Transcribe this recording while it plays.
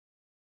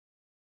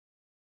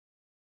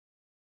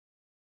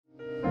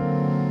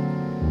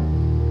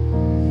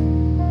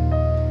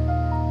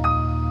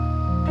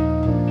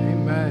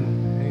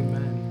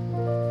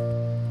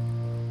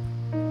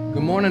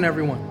morning,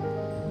 everyone.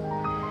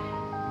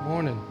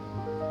 Morning.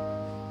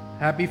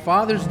 Happy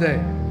Father's Day.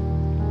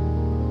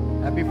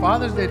 Happy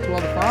Father's Day to all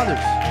the fathers.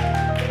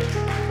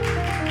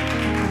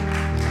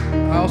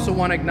 I also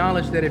want to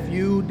acknowledge that if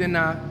you did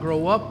not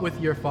grow up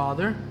with your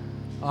father,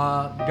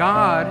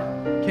 God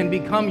can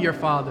become your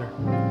father.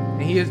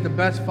 And He is the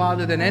best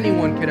father that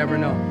anyone could ever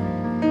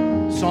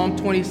know. Psalm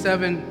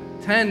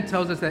 27:10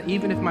 tells us that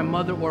even if my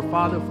mother or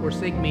father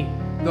forsake me,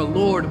 the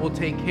Lord will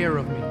take care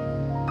of me.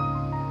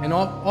 And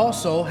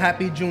also,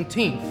 happy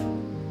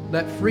Juneteenth.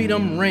 Let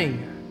freedom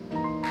ring.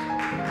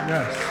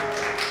 Yes.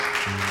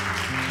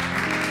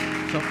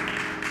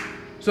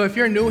 So if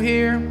you're new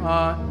here,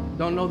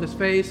 don't know this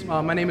face,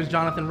 my name is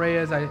Jonathan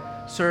Reyes. I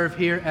serve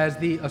here as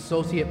the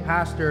associate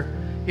pastor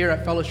here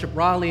at Fellowship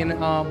Raleigh. And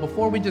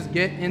before we just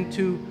get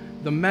into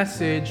the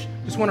message,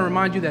 just want to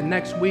remind you that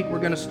next week we're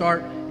going to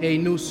start a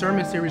new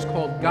sermon series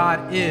called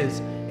God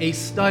Is, a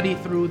study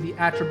through the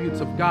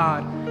attributes of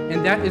God.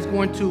 And that is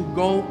going to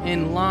go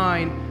in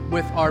line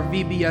with our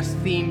VBS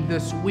theme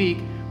this week,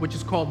 which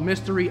is called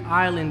Mystery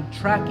Island,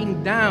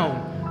 tracking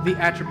down the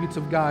attributes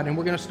of God. And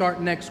we're going to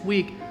start next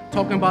week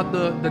talking about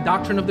the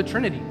doctrine of the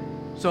Trinity.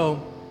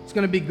 So it's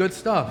going to be good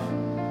stuff.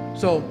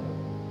 So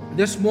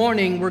this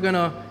morning we're going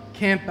to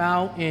camp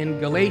out in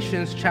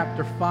Galatians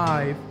chapter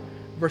 5,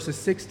 verses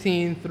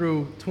 16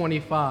 through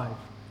 25.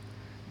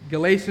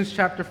 Galatians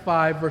chapter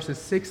 5, verses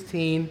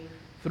 16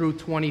 through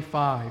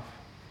 25.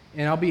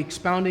 And I'll be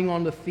expounding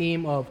on the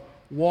theme of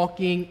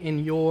walking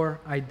in your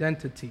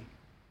identity.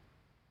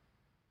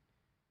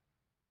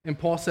 And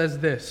Paul says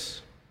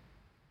this,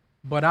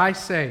 "But I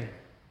say,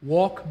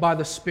 walk by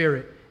the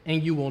Spirit,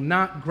 and you will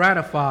not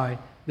gratify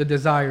the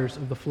desires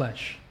of the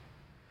flesh.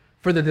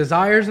 For the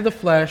desires of the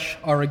flesh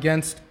are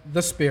against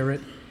the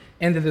Spirit,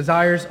 and the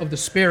desires of the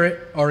Spirit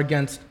are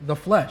against the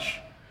flesh.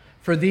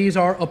 For these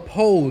are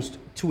opposed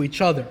to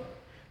each other,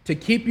 to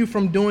keep you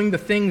from doing the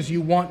things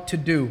you want to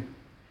do.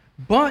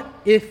 But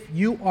if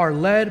you are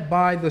led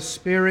by the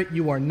Spirit,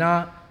 you are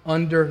not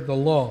under the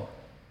law.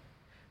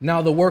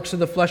 Now the works of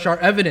the flesh are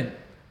evident: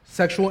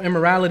 sexual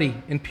immorality,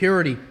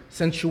 impurity,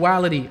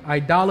 sensuality,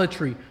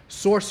 idolatry,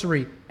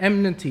 sorcery,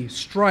 enmity,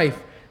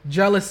 strife,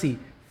 jealousy,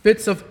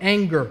 fits of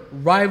anger,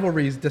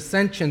 rivalries,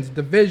 dissensions,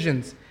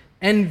 divisions,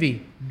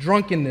 envy,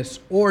 drunkenness,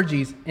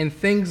 orgies, and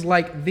things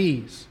like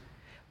these.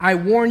 I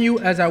warn you,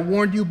 as I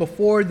warned you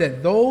before,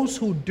 that those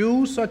who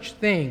do such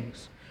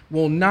things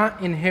will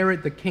not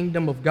inherit the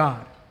kingdom of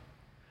God.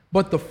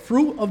 But the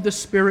fruit of the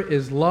Spirit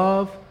is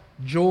love,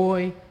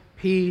 joy,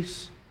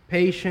 peace,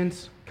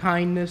 patience,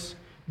 kindness,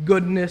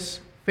 goodness,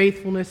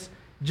 faithfulness,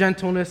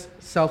 gentleness,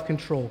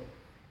 self-control.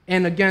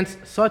 And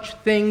against such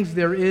things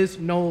there is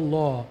no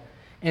law.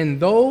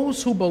 And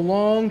those who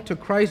belong to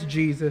Christ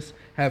Jesus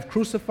have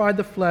crucified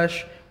the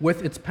flesh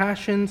with its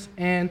passions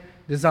and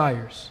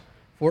desires.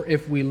 For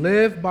if we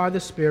live by the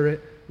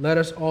Spirit, let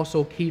us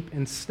also keep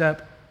in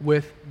step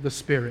with the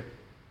Spirit."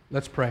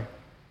 Let's pray.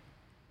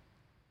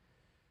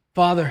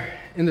 Father,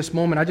 in this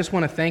moment, I just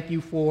want to thank you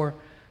for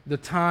the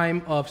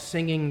time of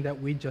singing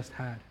that we just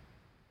had.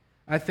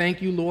 I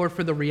thank you, Lord,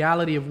 for the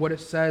reality of what it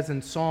says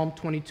in Psalm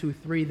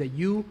 22:3, that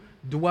you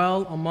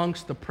dwell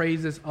amongst the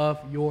praises of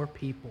your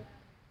people.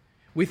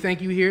 We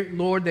thank you here,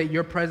 Lord, that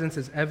your presence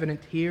is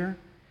evident here.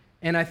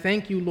 And I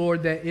thank you,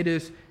 Lord, that it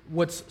is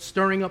what's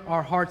stirring up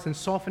our hearts and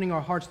softening our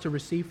hearts to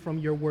receive from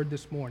your word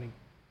this morning.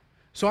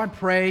 So I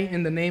pray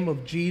in the name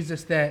of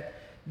Jesus that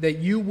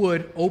you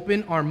would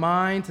open our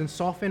minds and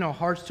soften our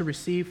hearts to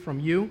receive from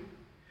you.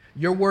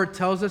 Your word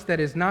tells us that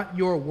is not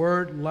your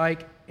word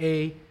like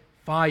a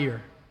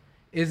fire.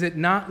 Is it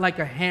not like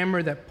a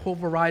hammer that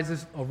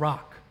pulverizes a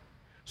rock?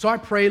 So I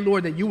pray,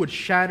 Lord, that you would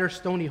shatter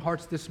stony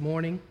hearts this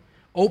morning,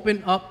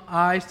 open up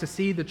eyes to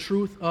see the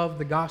truth of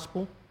the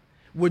gospel.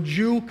 Would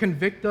you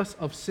convict us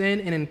of sin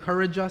and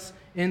encourage us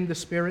in the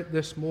Spirit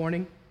this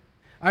morning?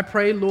 I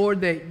pray,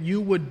 Lord, that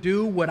you would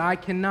do what I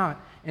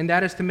cannot, and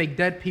that is to make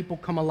dead people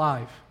come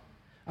alive.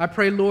 I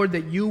pray, Lord,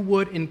 that you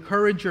would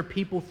encourage your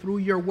people through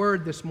your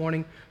word this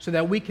morning so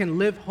that we can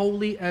live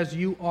holy as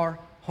you are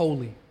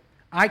holy.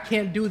 I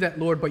can't do that,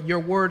 Lord, but your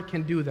word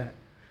can do that.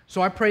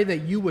 So I pray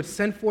that you would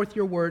send forth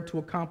your word to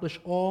accomplish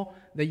all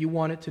that you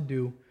want it to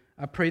do.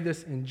 I pray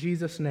this in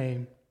Jesus'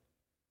 name.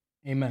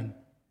 Amen.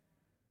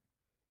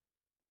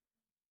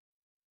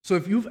 So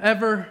if you've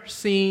ever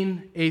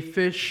seen a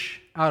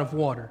fish out of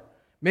water,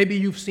 maybe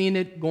you've seen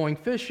it going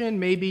fishing,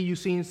 maybe you've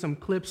seen some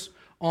clips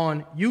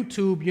on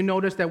YouTube, you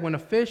notice that when a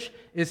fish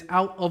is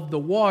out of the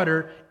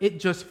water, it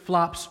just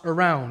flops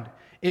around.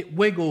 It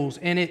wiggles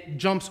and it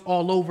jumps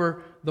all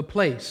over the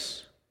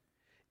place.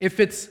 If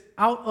it's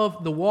out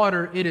of the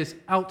water, it is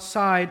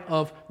outside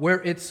of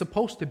where it's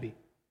supposed to be.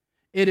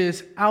 It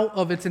is out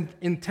of its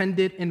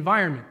intended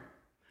environment.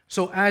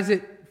 So as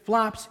it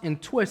flops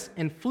and twists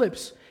and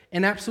flips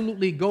and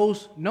absolutely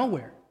goes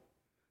nowhere.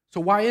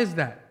 So why is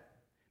that?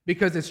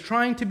 Because it's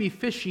trying to be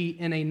fishy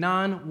in a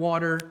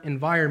non-water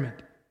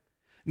environment.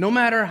 No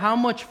matter how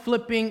much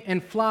flipping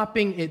and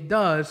flopping it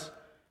does,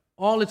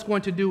 all it's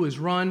going to do is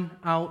run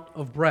out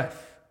of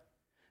breath.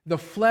 The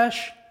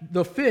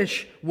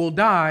fish will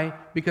die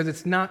because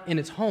it's not in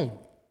its home.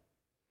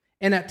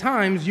 And at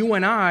times, you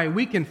and I,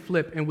 we can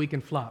flip and we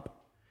can flop.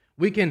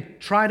 We can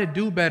try to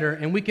do better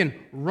and we can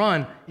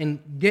run and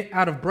get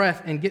out of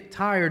breath and get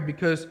tired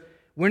because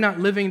we're not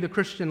living the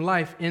Christian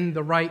life in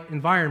the right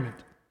environment.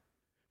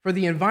 For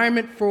the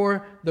environment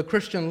for the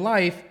Christian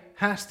life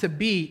has to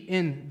be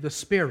in the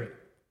Spirit.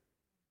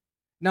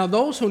 Now,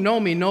 those who know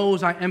me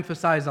knows I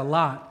emphasize a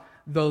lot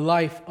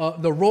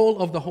the role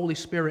of the Holy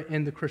Spirit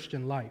in the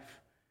Christian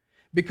life.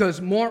 Because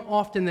more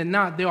often than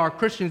not, there are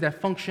Christians that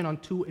function on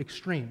two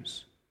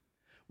extremes.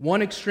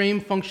 One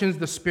extreme functions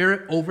the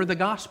Spirit over the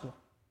gospel.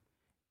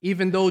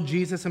 Even though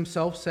Jesus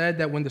himself said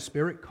that when the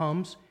Spirit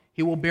comes,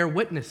 he will bear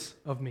witness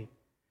of me,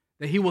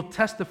 that he will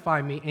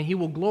testify me and he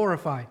will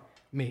glorify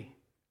me.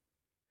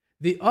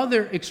 The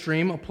other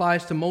extreme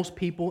applies to most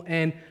people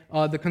in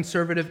the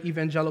conservative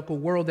evangelical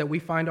world that we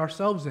find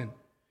ourselves in.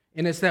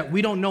 And it's that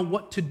we don't know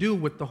what to do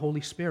with the Holy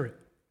Spirit.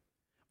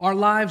 Our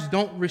lives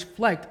don't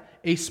reflect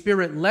a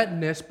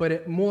spirit-ledness, but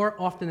it more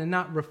often than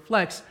not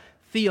reflects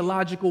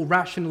theological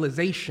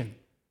rationalization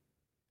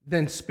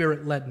than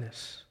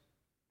spirit-ledness.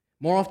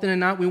 More often than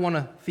not, we want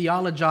to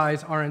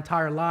theologize our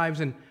entire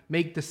lives and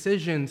make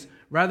decisions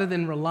rather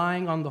than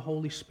relying on the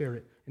Holy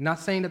Spirit. And not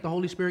saying that the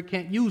Holy Spirit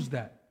can't use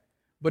that,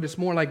 but it's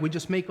more like we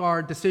just make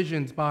our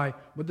decisions by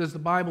what does the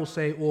Bible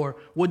say or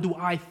what do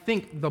I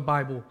think the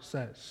Bible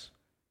says.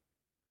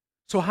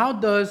 So how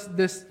does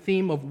this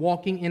theme of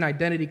walking in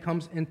identity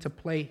comes into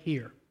play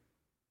here?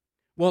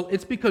 Well,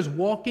 it's because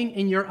walking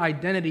in your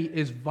identity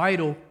is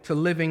vital to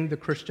living the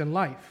Christian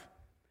life.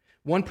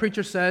 One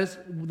preacher says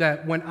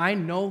that when I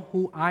know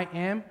who I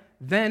am,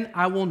 then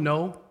I will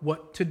know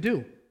what to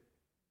do.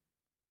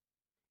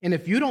 And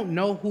if you don't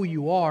know who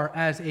you are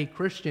as a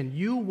Christian,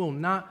 you will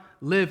not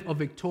live a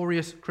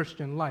victorious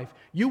Christian life.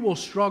 You will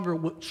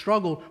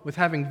struggle with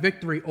having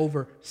victory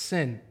over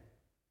sin.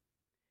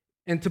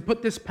 And to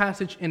put this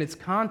passage in its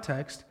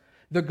context,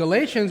 the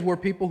Galatians were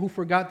people who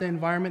forgot the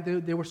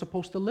environment they were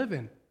supposed to live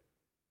in.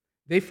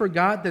 They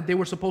forgot that they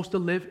were supposed to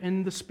live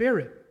in the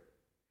Spirit.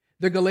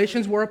 The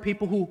Galatians were a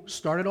people who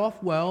started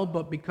off well,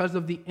 but because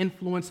of the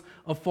influence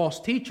of false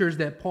teachers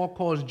that Paul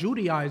calls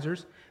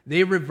Judaizers,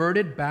 they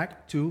reverted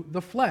back to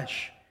the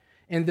flesh.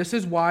 And this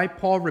is why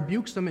Paul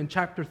rebukes them in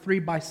chapter 3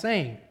 by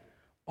saying,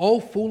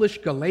 "O foolish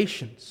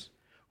Galatians,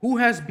 who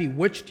has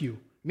bewitched you?"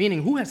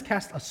 Meaning, who has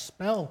cast a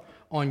spell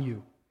on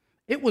you?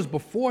 It was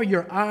before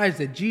your eyes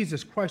that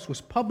Jesus Christ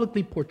was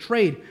publicly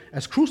portrayed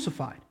as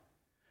crucified.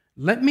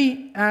 Let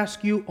me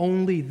ask you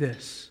only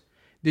this.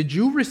 Did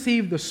you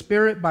receive the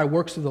Spirit by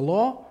works of the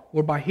law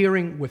or by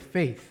hearing with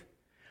faith?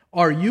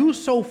 Are you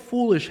so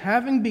foolish,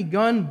 having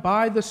begun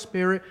by the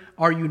Spirit,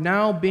 are you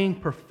now being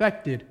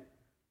perfected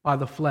by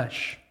the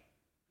flesh?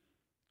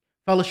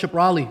 Fellowship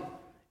Raleigh,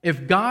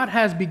 if God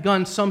has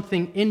begun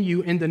something in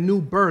you in the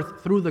new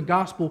birth through the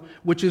gospel,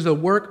 which is a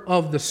work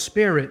of the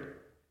Spirit,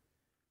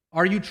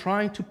 are you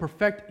trying to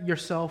perfect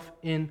yourself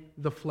in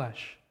the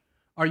flesh?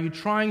 Are you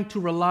trying to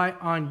rely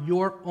on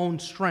your own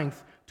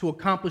strength to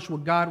accomplish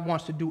what God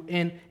wants to do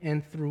in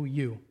and through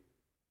you?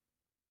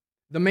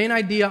 The main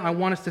idea I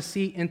want us to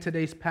see in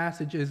today's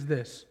passage is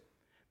this: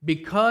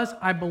 because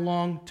I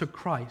belong to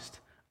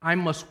Christ, I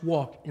must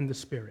walk in the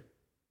Spirit.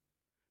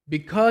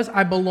 Because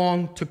I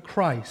belong to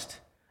Christ,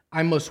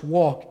 I must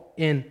walk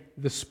in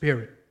the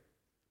Spirit.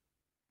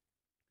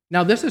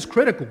 Now, this is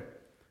critical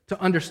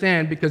to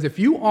understand because if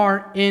you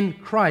are in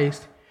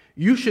Christ,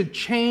 you should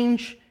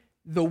change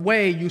the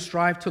way you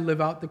strive to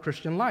live out the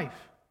Christian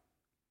life.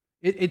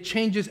 It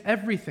changes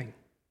everything.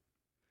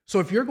 So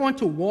if you're going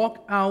to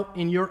walk out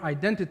in your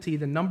identity,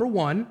 then number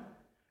one,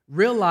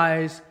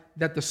 realize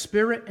that the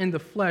Spirit and the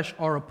flesh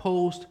are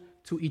opposed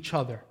to each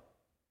other.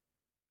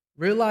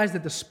 Realize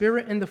that the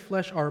Spirit and the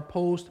flesh are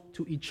opposed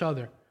to each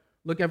other.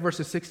 Look at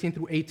verses 16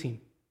 through 18.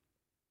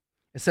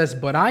 It says,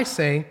 "But I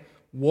say,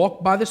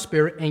 walk by the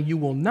Spirit, and you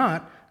will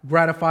not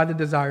gratify the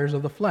desires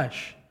of the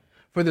flesh.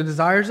 For the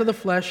desires of the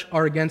flesh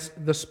are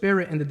against the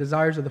Spirit, and the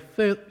desires of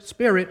the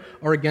Spirit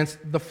are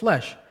against the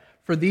flesh.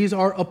 For these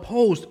are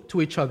opposed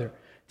to each other,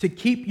 to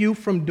keep you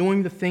from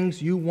doing the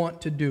things you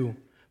want to do.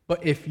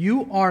 But if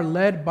you are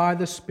led by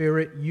the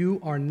Spirit, you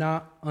are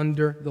not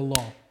under the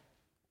law."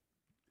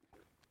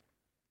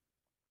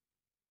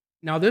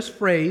 Now this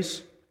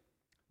phrase,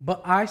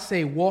 "but I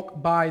say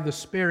walk by the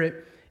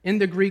Spirit," in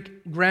the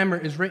Greek grammar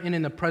is written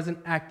in the present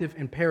active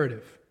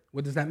imperative.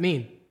 What does that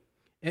mean?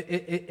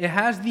 It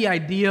has the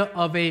idea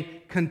of a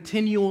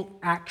continual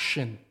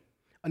action,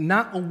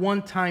 not a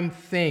one-time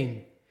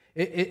thing.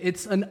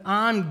 It's an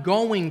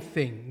ongoing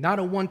thing, not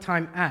a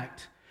one-time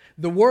act.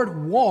 The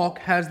word walk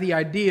has the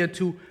idea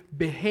to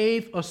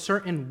behave a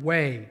certain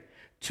way,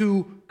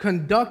 to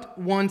conduct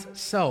one's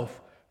self,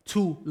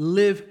 to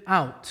live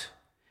out.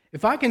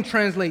 If I can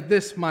translate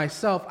this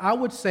myself, I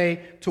would say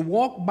to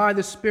walk by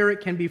the Spirit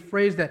can be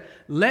phrased that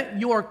let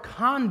your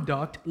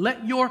conduct,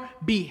 let your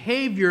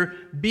behavior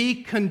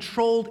be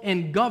controlled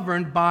and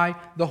governed by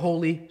the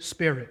Holy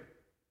Spirit.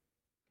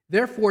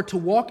 Therefore, to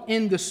walk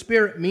in the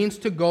Spirit means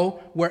to go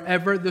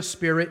wherever the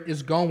Spirit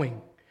is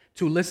going,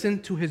 to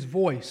listen to his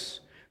voice,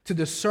 to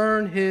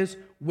discern his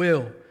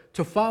will,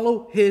 to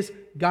follow his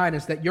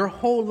guidance, that your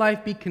whole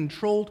life be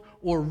controlled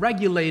or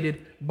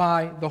regulated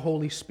by the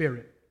Holy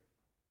Spirit.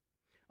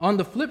 On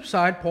the flip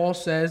side, Paul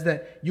says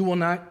that you will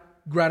not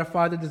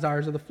gratify the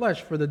desires of the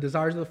flesh, for the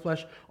desires of the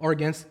flesh are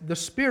against the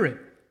Spirit.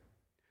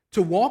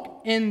 To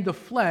walk in the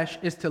flesh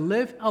is to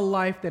live a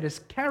life that is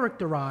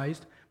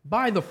characterized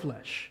by the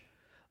flesh.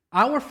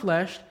 Our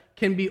flesh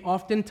can be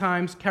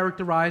oftentimes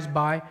characterized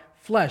by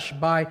flesh,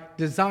 by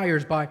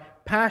desires, by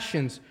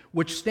passions,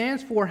 which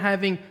stands for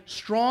having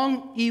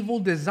strong evil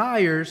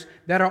desires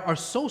that are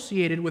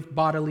associated with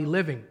bodily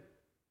living.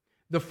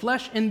 The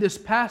flesh in this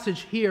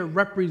passage here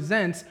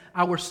represents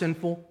our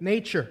sinful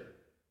nature.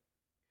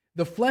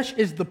 The flesh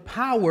is the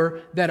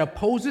power that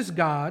opposes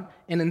God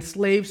and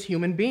enslaves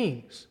human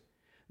beings.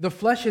 The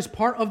flesh is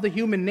part of the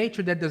human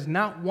nature that does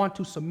not want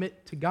to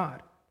submit to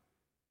God.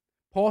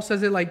 Paul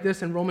says it like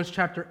this in Romans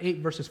chapter 8,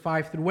 verses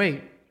 5 through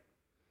 8.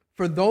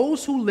 For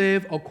those who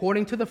live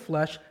according to the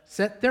flesh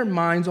set their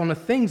minds on the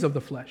things of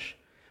the flesh,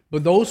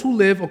 but those who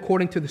live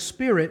according to the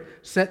Spirit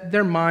set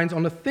their minds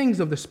on the things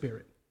of the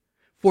Spirit.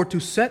 For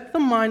to set the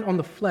mind on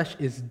the flesh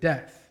is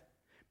death,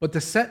 but to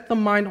set the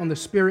mind on the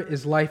Spirit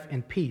is life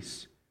and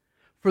peace.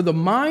 For the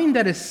mind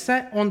that is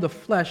set on the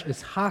flesh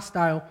is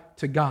hostile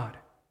to God,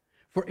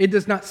 for it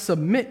does not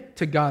submit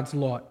to God's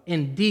law.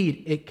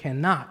 Indeed, it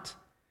cannot.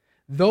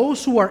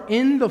 Those who are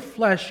in the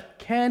flesh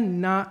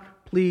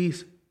cannot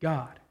please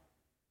God.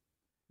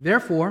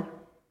 Therefore,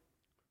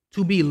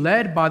 to be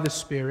led by the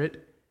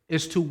Spirit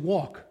is to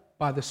walk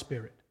by the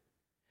Spirit.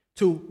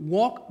 To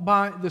walk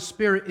by the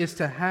Spirit is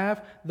to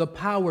have the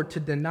power to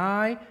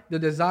deny the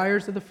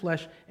desires of the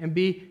flesh and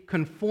be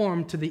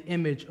conformed to the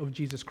image of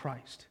Jesus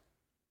Christ.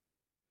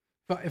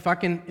 If I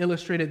can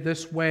illustrate it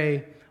this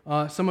way,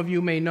 some of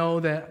you may know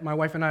that my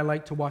wife and I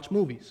like to watch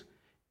movies.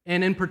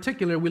 And in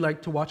particular, we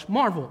like to watch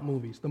Marvel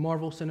movies, the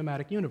Marvel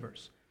Cinematic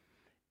Universe.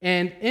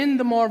 And in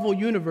the Marvel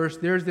Universe,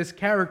 there's this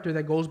character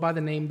that goes by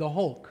the name the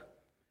Hulk.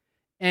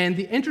 And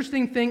the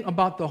interesting thing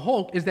about the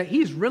Hulk is that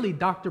he's really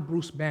Dr.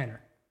 Bruce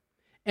Banner.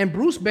 And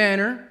Bruce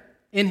Banner,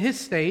 in his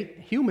state,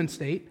 human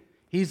state,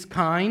 he's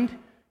kind,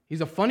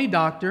 he's a funny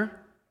doctor,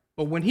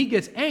 but when he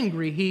gets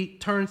angry, he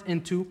turns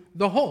into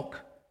the Hulk.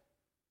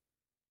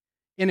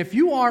 And if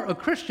you are a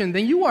Christian,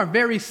 then you are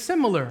very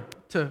similar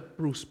to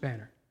Bruce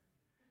Banner.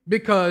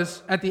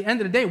 Because at the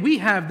end of the day, we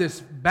have this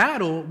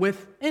battle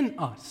within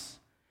us.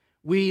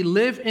 We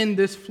live in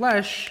this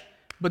flesh,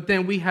 but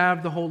then we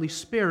have the Holy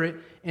Spirit,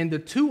 and the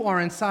two are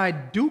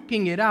inside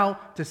duking it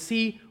out to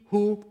see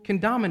who can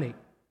dominate.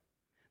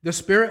 The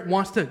Spirit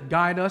wants to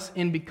guide us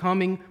in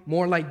becoming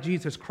more like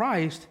Jesus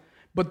Christ,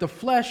 but the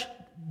flesh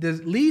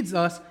leads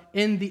us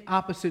in the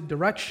opposite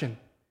direction.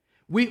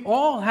 We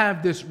all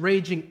have this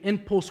raging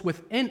impulse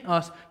within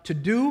us to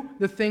do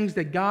the things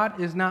that God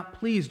is not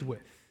pleased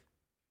with.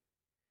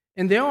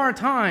 And there are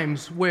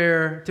times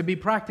where, to be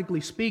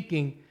practically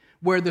speaking,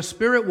 where the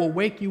Spirit will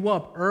wake you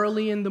up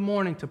early in the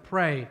morning to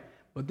pray,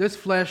 but this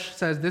flesh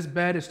says this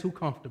bed is too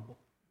comfortable.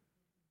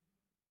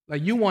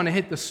 Like you want to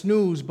hit the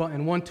snooze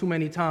button one too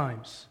many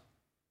times.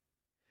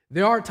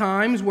 There are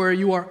times where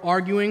you are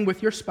arguing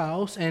with your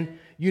spouse and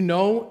you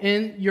know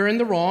you're in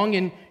the wrong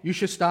and you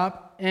should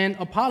stop and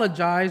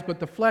apologize, but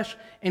the flesh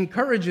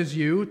encourages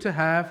you to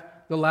have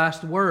the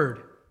last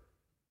word.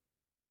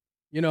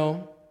 You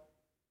know,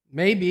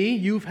 maybe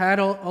you've had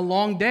a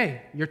long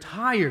day. You're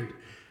tired.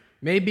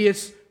 Maybe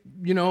it's,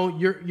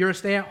 you're a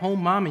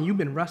stay-at-home mom and you've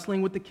been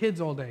wrestling with the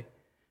kids all day.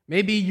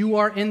 Maybe you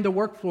are in the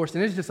workforce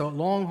and it's just a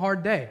long,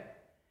 hard day.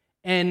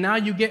 And now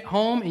you get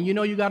home and you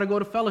know you got to go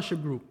to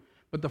fellowship group.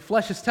 But the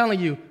flesh is telling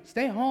you,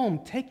 stay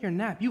home, take your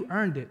nap, you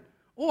earned it.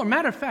 Or,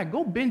 matter of fact,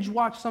 go binge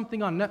watch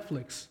something on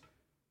Netflix.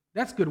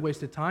 That's good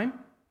wasted time.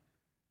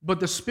 But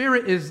the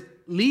Spirit is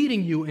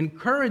leading you,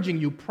 encouraging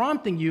you,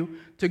 prompting you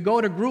to go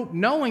to group,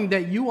 knowing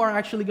that you are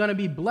actually going to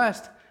be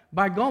blessed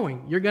by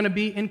going. You're going to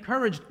be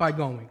encouraged by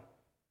going.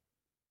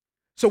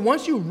 So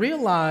once you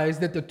realize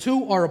that the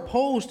two are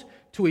opposed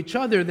to each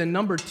other, then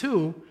number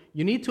two,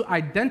 you need to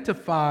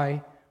identify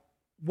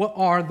what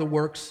are the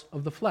works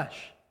of the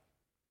flesh.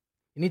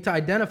 You need to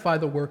identify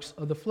the works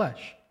of the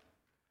flesh.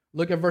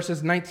 Look at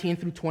verses 19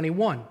 through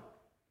 21.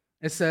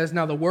 It says,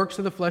 now the works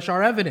of the flesh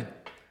are evident: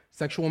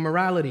 sexual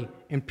immorality,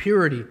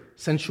 impurity,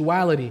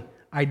 sensuality,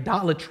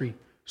 idolatry,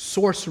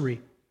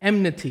 sorcery,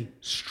 enmity,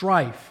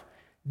 strife,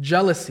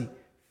 jealousy,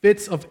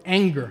 fits of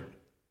anger,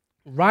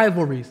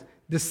 rivalries,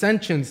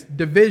 dissensions,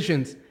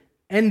 divisions,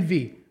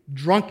 envy,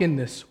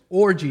 drunkenness,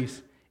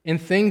 orgies,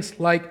 and things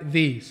like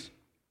these.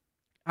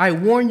 I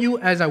warn you,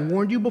 as I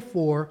warned you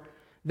before,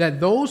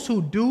 that those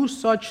who do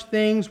such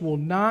things will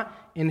not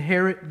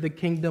inherit the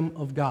kingdom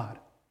of God.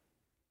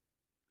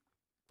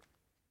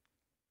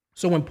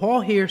 So when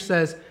Paul here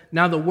says,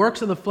 now the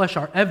works of the flesh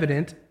are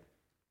evident,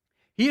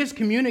 he is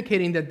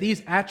communicating that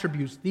these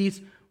attributes,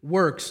 these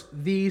works,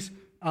 these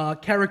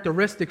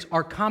characteristics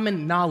are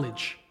common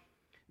knowledge,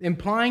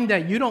 implying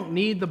that you don't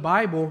need the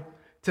Bible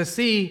to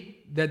see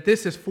that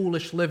this is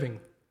foolish living,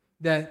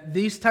 that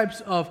these types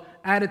of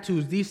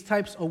attitudes, these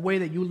types of way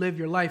that you live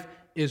your life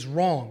is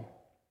wrong.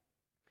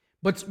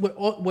 But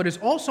what is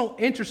also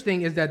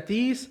interesting is that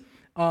these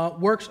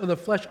works of the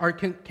flesh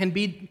can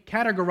be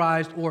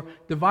categorized or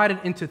divided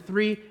into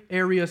three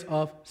areas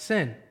of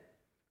sin: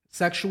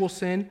 sexual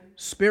sin,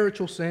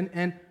 spiritual sin,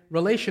 and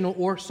relational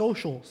or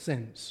social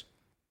sins.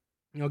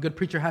 A good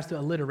preacher has to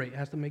alliterate,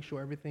 has to make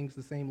sure everything's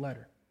the same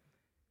letter.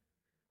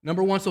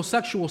 Number one, so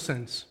sexual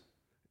sins: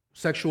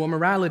 sexual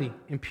immorality,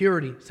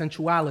 impurity,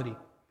 sensuality.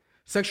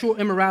 Sexual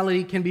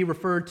immorality can be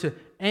referred to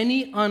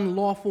any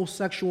unlawful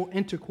sexual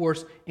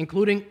intercourse,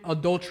 including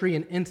adultery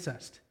and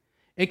incest.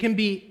 It can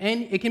be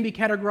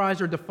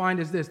categorized or defined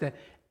as this: that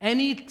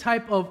any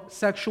type of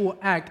sexual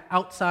act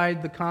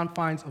outside the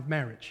confines of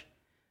marriage.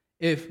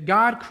 If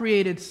God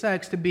created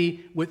sex to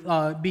be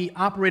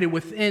operated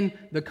within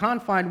the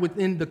confine,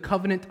 within the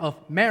covenant of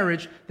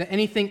marriage, that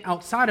anything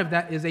outside of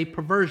that is a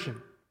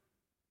perversion.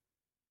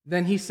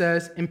 Then he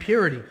says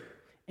impurity.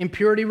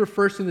 Impurity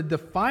refers to the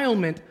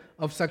defilement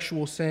of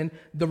sexual sin,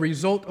 the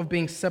result of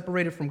being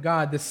separated from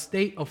God, the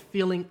state of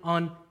feeling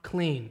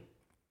unclean.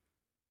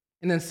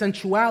 And then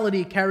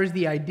sensuality carries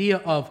the idea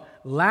of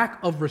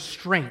lack of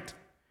restraint,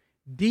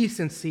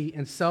 decency,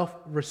 and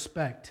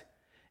self-respect.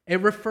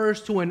 It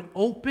refers to an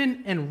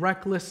open and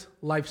reckless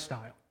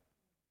lifestyle.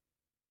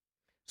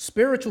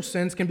 Spiritual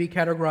sins can be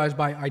categorized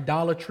by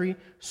idolatry,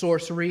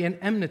 sorcery, and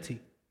enmity.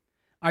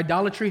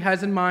 Idolatry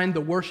has in mind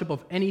the worship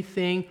of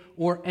anything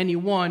or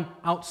anyone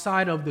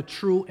outside of the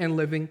true and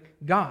living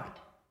God.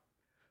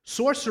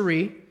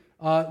 Sorcery,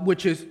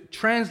 which is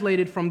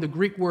translated from the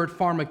Greek word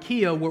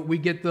pharmakia, where we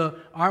get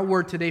our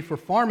word today for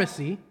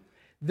pharmacy,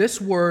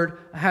 this word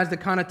has the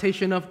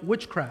connotation of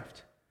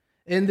witchcraft.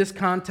 In this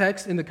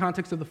context, in the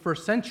context of the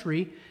first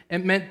century,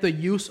 it meant the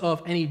use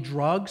of any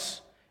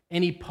drugs,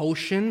 any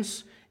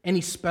potions,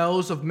 any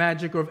spells of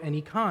magic or of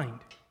any kind.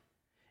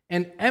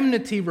 And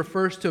enmity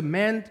refers to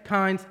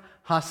mankind's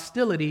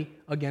hostility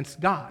against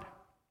God.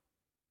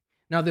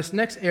 Now, this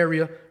next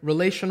area,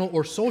 relational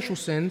or social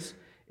sins,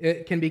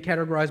 it can be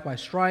categorized by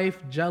strife,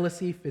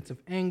 jealousy, fits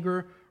of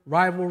anger,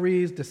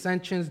 rivalries,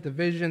 dissensions,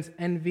 divisions,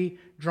 envy,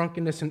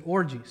 drunkenness, and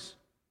orgies.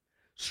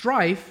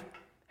 Strife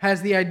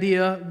has the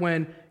idea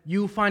when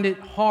you find it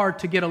hard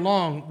to get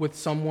along with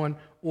someone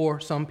or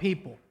some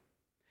people.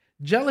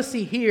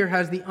 Jealousy here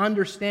has the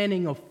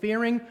understanding of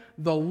fearing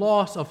the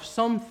loss of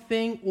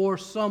something or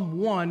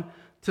someone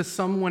to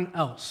someone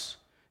else.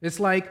 It's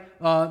like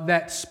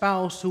that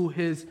spouse who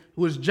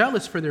is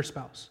jealous for their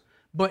spouse.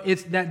 But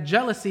it's that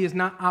jealousy is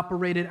not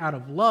operated out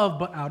of love,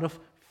 but out of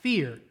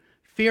fear.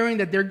 Fearing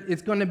that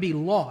it's going to be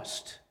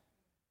lost.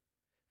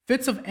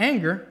 Fits of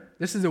anger,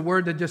 this is a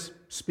word that just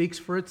speaks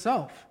for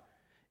itself.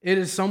 It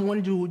is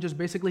someone who just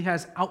basically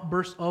has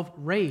outbursts of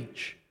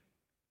rage.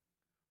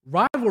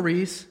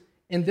 Rivalries,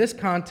 in this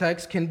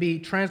context, can be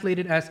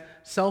translated as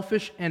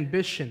selfish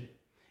ambition.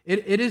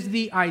 It is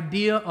the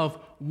idea of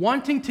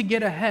wanting to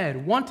get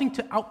ahead, wanting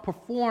to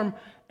outperform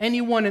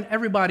anyone and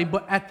everybody,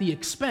 but at the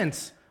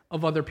expense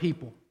of other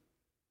people.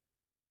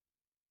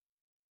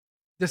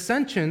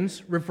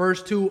 Dissensions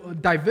refers to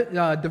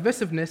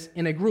divisiveness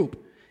in a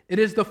group. It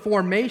is the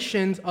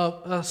formations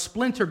of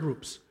splinter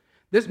groups.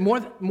 This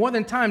more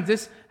than times,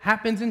 this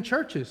happens in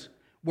churches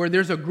where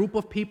there's a group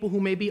of people who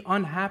may be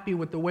unhappy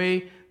with the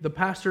way the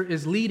pastor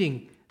is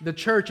leading the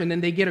church, and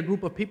then they get a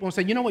group of people and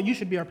say, you know what, you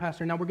should be our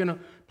pastor. Now we're going to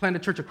plant a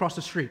church across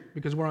the street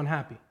because we're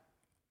unhappy.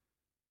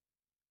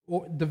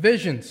 Or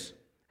divisions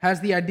has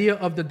the idea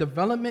of the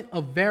development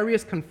of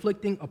various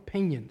conflicting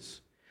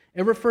opinions.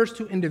 It refers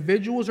to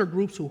individuals or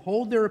groups who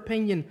hold their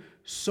opinion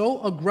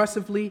so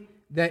aggressively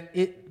that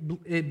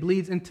it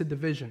bleeds into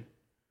division.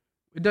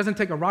 It doesn't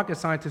take a rocket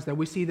scientist that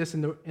we see this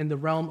in the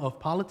realm of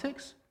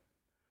politics,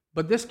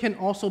 but this can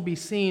also be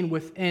seen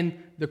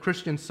within the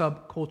Christian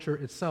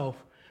subculture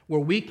itself, where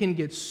we can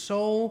get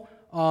so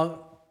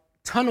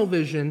tunnel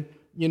vision,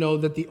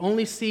 that the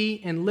only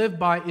see and live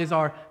by is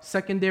our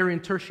secondary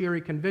and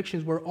tertiary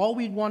convictions, where all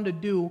we want to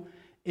do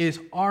is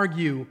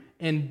argue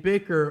and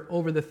bicker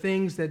over the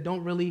things that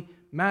don't really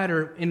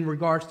matter in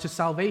regards to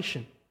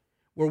salvation,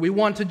 where we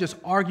want to just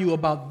argue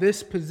about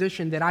this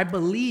position that I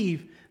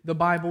believe the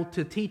Bible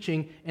to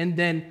teaching, and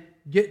then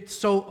get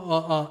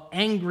so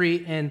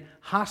angry and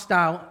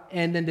hostile,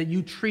 and then that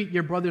you treat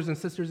your brothers and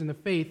sisters in the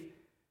faith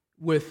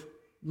with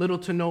little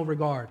to no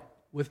regard,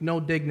 with no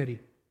dignity.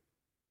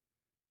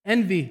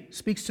 Envy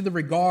speaks to the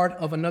regard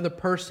of another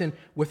person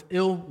with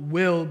ill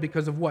will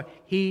because of what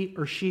he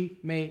or she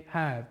may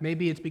have.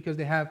 Maybe it's because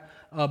they have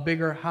a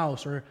bigger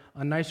house or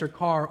a nicer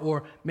car,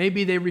 or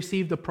maybe they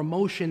received a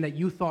promotion that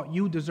you thought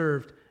you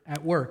deserved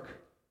at work.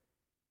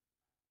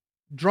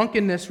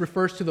 Drunkenness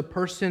refers to the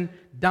person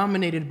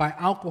dominated by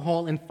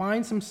alcohol and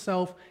finds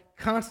himself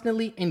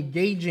constantly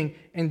engaging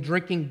in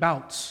drinking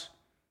bouts.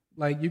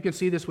 Like, you can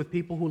see this with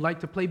people who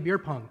like to play beer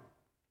pong.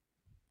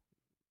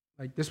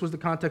 Like, this was the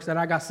context that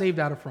I got saved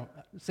out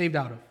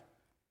of.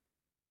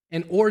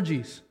 And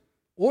orgies.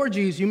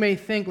 Orgies, you may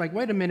think, like,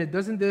 wait a minute,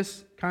 doesn't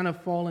this kind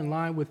of fall in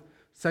line with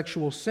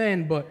sexual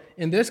sin? But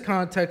in this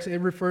context, it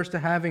refers to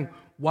having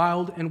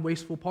wild and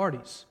wasteful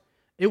parties.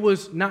 It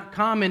was not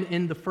common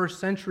in the first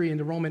century in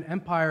the Roman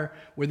Empire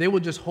where they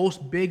would just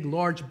host big,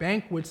 large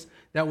banquets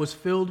that was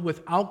filled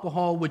with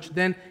alcohol, which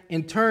then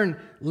in turn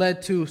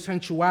led to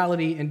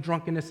sensuality and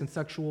drunkenness and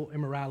sexual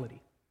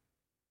immorality.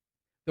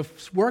 The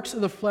works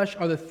of the flesh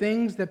are the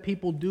things that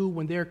people do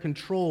when they are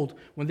controlled,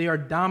 when they are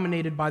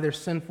dominated by their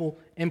sinful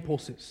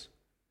impulses.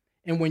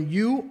 And when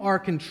you are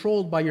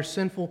controlled by your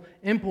sinful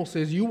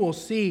impulses, you will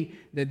see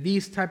that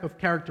these type of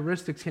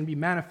characteristics can be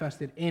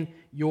manifested in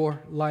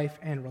your life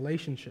and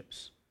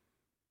relationships.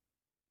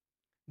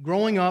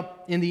 Growing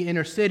up in the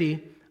inner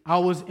city, I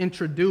was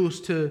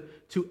introduced to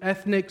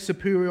ethnic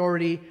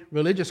superiority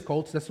religious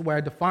cults. That's the way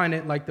I define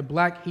it, like the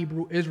Black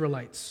Hebrew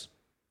Israelites.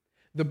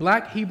 The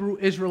Black Hebrew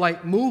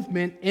Israelite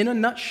movement, in a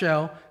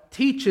nutshell,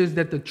 teaches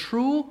that the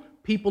true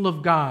people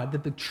of God,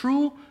 that the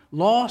true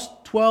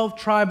lost 12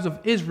 tribes of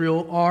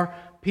Israel are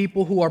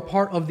people who are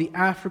part of the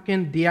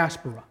African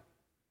diaspora.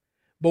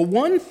 But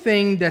one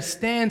thing that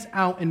stands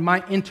out in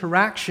my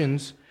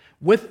interactions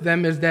with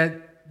them is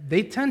that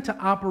they tend to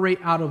operate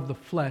out of the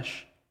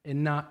flesh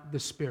and not the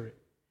spirit.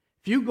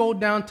 If you go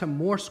down to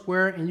Moore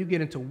Square and you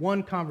get into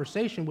one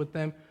conversation with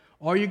them,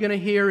 all you're going to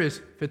hear is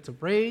fits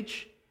of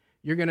rage.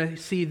 You're going to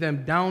see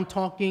them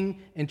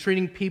down-talking and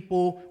treating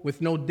people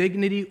with no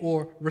dignity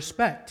or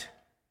respect.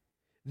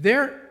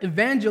 Their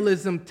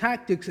evangelism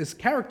tactics is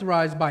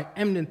characterized by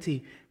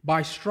enmity,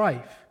 by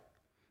strife.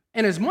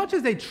 And as much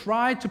as they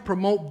try to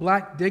promote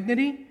black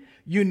dignity,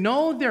 you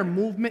know their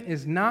movement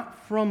is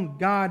not from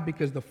God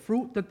because the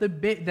fruit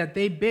that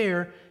they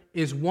bear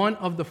is one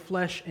of the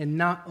flesh and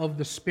not of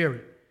the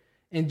spirit.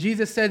 And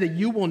Jesus said that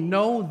you will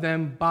know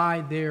them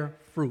by their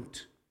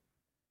fruit.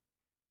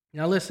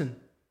 Now listen,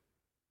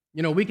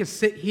 we can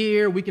sit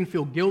here, we can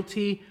feel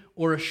guilty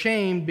or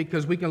ashamed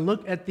because we can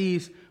look at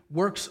these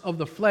works of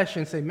the flesh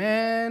and say,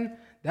 man,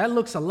 that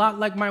looks a lot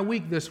like my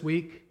week this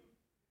week.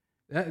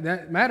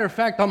 Matter of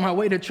fact, on my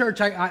way to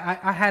church,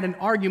 I had an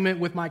argument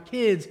with my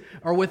kids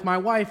or with my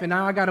wife, and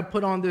now I got to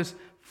put on this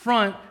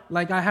front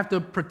like I have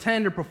to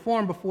pretend or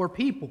perform before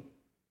people.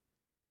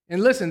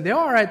 And listen, there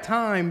are at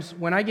times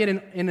when I get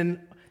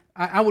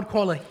I would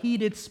call a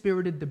heated,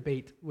 spirited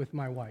debate with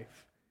my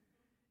wife.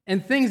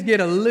 And things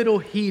get a little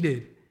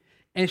heated.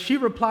 And she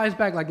replies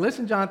back like,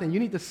 listen, Jonathan, you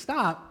need to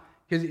stop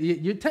because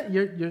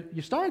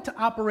you're starting to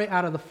operate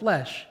out of the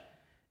flesh.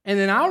 And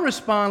then I'll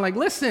respond like,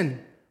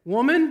 listen,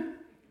 woman,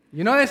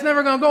 that's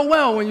never going to go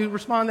well when you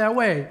respond that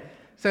way.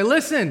 Say,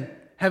 listen,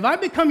 have I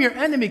become your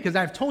enemy because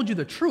I've told you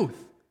the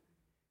truth?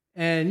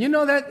 And you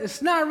know that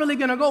it's not really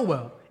going to go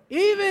well,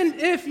 even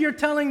if you're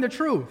telling the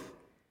truth.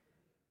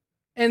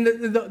 And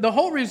the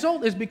whole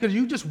result is because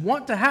you just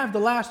want to have the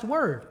last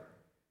word.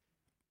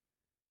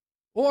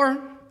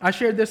 Or I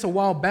shared this a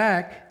while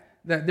back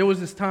that there was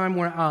this time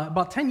where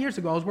about 10 years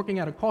ago, I was working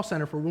at a call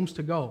center for Rooms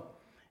To Go.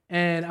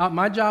 And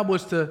my job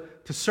was to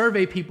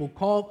survey people,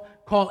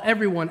 call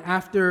everyone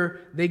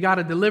after they got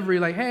a delivery,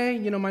 like, hey,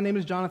 my name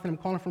is Jonathan, I'm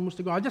calling from Rooms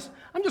To Go. I'm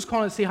just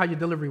calling to see how your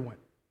delivery went.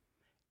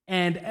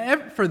 And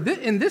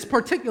in this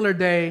particular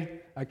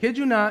day, I kid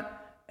you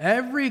not,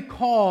 every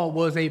call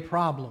was a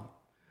problem.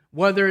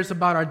 Whether it's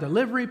about our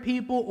delivery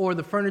people or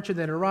the furniture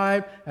that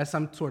arrived has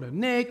some sort of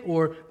nick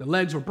or the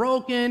legs were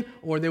broken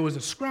or there was a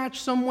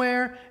scratch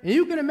somewhere. And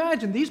you can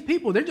imagine these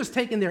people, they're just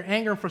taking their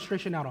anger and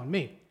frustration out on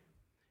me.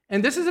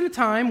 And this is at a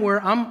time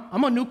where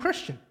I'm a new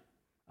Christian.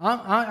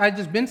 I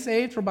just been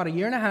saved for about a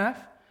year and a half.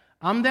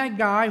 I'm that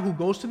guy who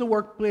goes to the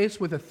workplace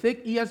with a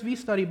thick ESV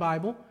study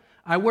Bible.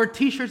 I wear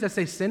t-shirts that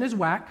say sin is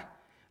whack.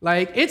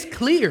 Like, it's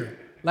clear.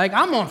 Like,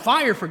 I'm on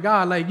fire for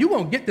God. Like, you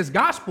won't get this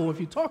gospel if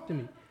you talk to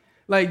me.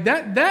 Like,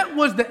 that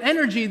was the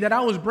energy that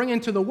I was bringing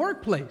to the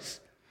workplace.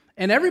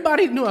 And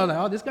everybody knew. I was like,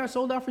 oh, this guy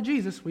sold out for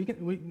Jesus.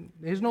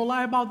 There's no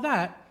lie about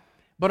that.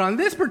 But on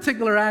this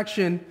particular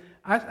action,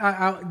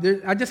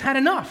 I just had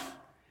enough.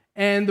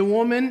 And the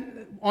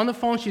woman on the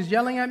phone, she's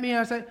yelling at me.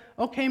 I said,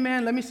 okay,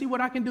 man, let me see what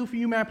I can do for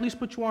you, man. Please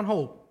put you on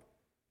hold.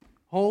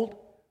 Hold.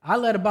 I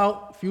let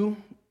about a few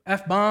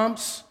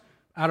F-bombs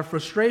out of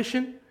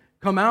frustration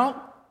come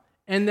out.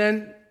 And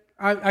then,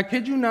 I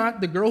kid you not,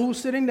 the girl who's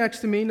sitting next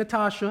to me,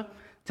 Natasha,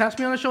 taps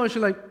me on the shoulder.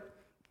 She's like,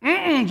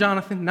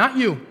 Jonathan, not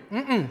you.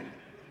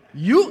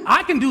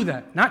 I can do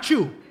that, not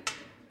you.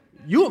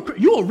 You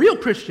a real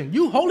Christian.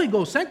 You Holy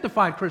Ghost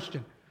sanctified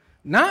Christian.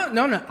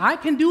 No, I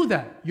can do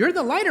that. You're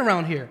the light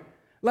around here.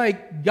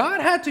 Like,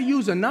 God had to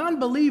use a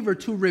non-believer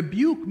to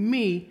rebuke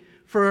me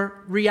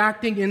for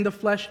reacting in the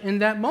flesh in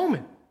that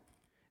moment.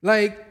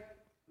 Like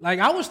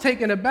I was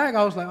taken aback.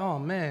 I was like, oh,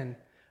 man.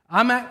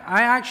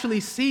 I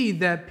actually see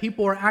that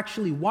people are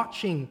actually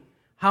watching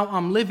how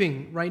I'm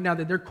living right now,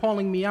 that they're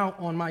calling me out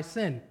on my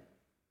sin.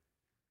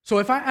 So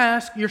if I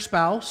ask your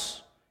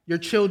spouse, your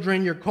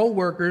children, your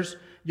co-workers,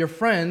 your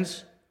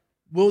friends,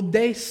 will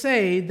they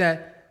say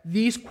that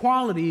these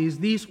qualities,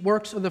 these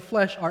works of the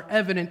flesh are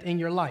evident in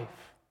your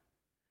life?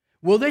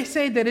 Will they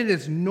say that it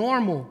is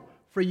normal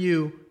for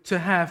you to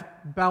have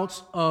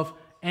bouts of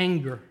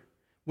anger?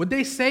 Would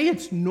they say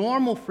it's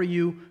normal for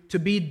you to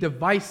be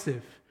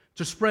divisive,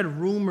 to spread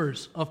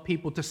rumors of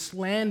people, to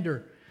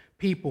slander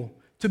people,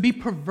 to be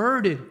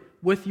perverted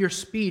with your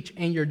speech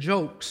and your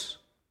jokes.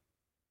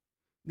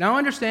 Now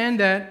understand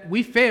that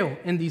we fail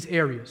in these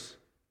areas.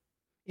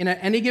 And at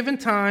any given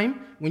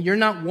time, when you're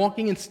not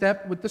walking in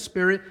step with the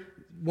Spirit,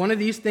 one of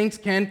these things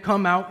can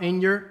come out in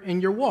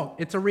your walk.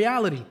 It's a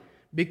reality,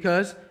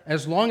 because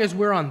as long as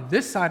we're on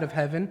this side of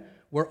heaven,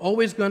 we're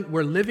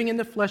living in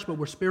the flesh, but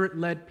we're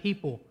Spirit-led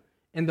people.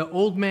 And the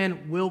old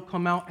man will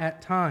come out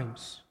at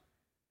times.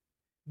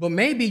 But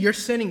maybe you're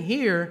sitting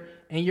here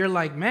and you're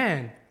like,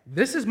 man,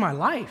 this is my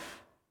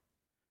life.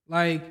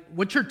 Like,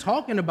 what you're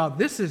talking about,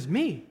 this is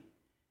me.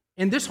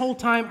 And this whole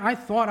time, I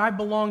thought I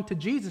belonged to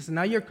Jesus. And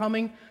now you're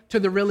coming to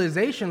the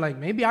realization, like,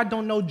 maybe I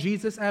don't know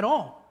Jesus at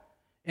all.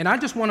 And I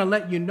just want to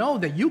let you know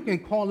that you can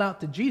call out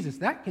to Jesus.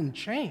 That can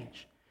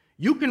change.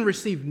 You can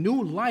receive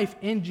new life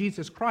in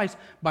Jesus Christ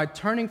by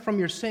turning from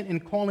your sin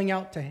and calling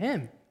out to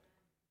Him.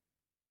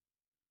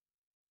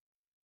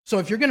 So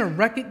if you're going to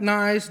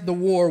recognize the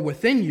war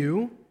within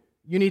you,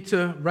 you need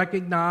to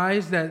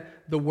recognize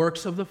that the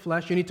works of the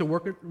flesh, you need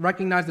to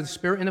recognize that the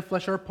spirit and the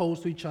flesh are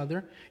opposed to each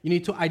other. You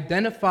need to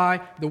identify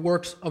the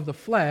works of the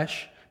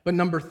flesh. But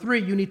number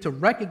 3, you need to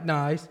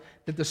recognize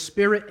that the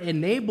Spirit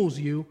enables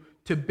you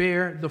to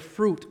bear the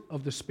fruit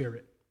of the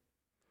Spirit.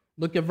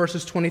 Look at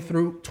verses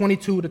 22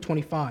 to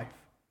 25. It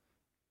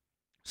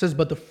says,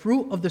 but the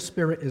fruit of the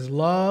Spirit is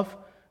love,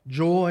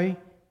 joy,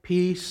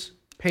 peace,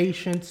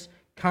 patience,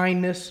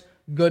 kindness,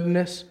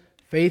 goodness,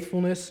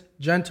 faithfulness,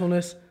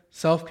 gentleness,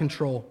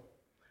 self-control.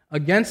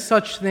 Against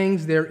such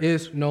things there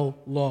is no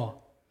law.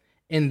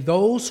 And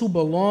those who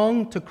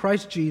belong to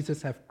Christ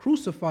Jesus have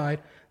crucified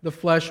the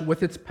flesh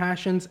with its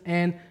passions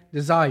and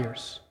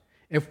desires.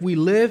 If we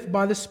live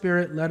by the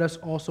Spirit, let us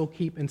also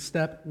keep in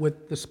step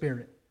with the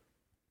Spirit.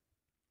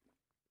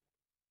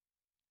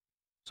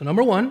 So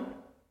number 1,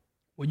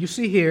 what you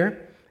see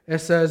here, it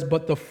says,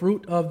 but the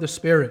fruit of the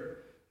Spirit.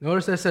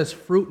 Notice that it says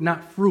fruit,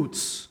 not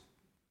fruits.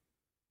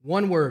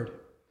 One word.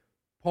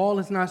 Paul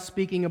is not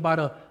speaking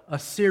about a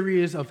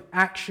series of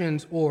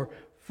actions or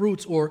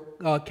fruits or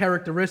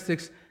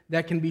characteristics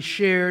that can be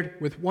shared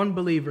with one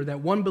believer, that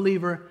one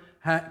believer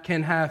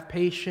can have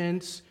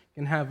patience,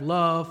 can have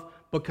love,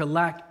 but can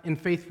lack in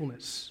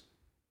faithfulness.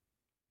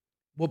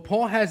 What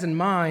Paul has in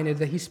mind is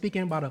that he's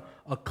speaking about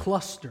a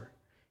cluster.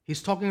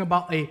 He's talking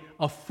about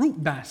a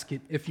fruit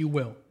basket, if you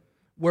will,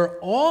 where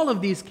all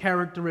of these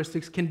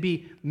characteristics can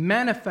be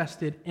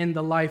manifested in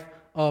the life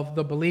of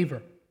the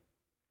believer.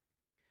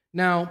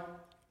 Now,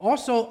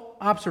 also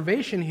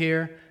observation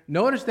here,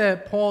 notice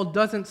that Paul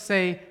doesn't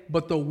say,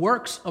 but the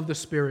works of the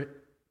Spirit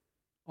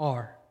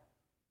are.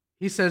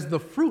 He says the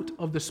fruit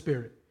of the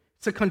Spirit.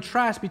 It's a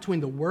contrast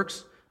between the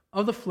works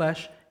of the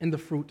flesh and the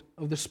fruit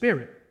of the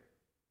Spirit.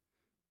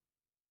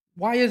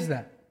 Why is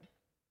that?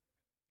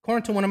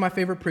 According to one of my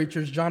favorite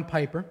preachers, John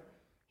Piper,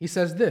 he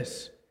says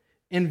this,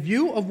 in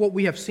view of what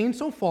we have seen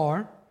so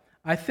far,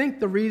 I think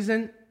the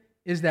reason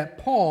is that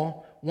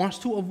Paul wants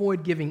to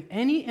avoid giving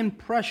any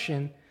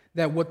impression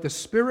that what the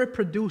Spirit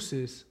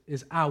produces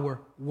is our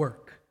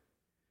work.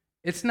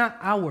 It's not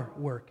our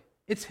work,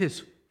 it's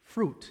His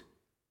fruit.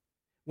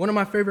 One of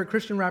my favorite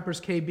Christian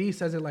rappers, KB,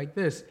 says it like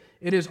this,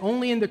 it is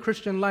only in the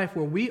Christian life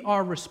where we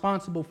are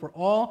responsible for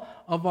all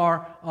of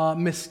our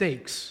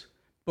mistakes,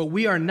 but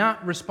we are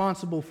not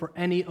responsible for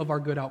any of our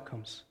good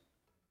outcomes.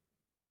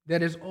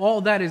 That is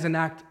all that is an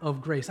act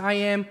of grace. I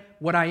am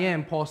what I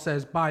am, Paul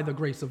says, by the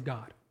grace of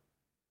God.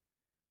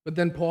 But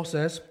then Paul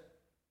says,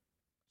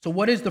 so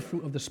what is the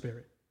fruit of the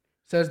Spirit?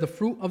 It says the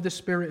fruit of the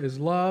Spirit is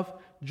love,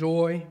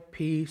 joy,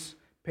 peace,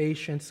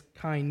 patience,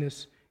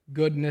 kindness,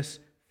 goodness,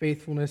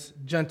 faithfulness,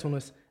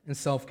 gentleness, and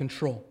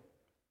self-control.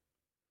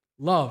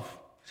 Love.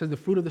 It says the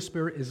fruit of the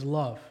Spirit is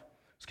love.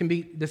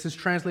 This is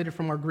translated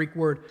from our Greek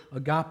word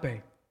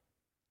agape.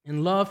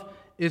 And love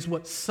is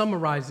what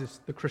summarizes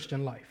the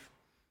Christian life.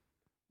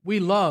 We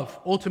love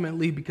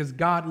ultimately because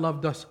God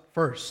loved us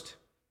first.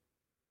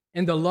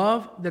 And the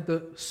love that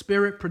the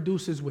Spirit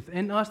produces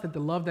within us, that the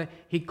love that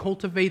He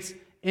cultivates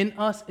in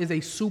us is a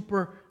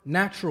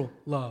supernatural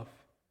love.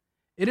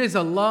 It is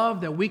a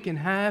love that we can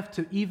have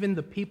to even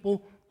the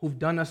people who've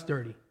done us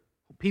dirty,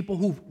 people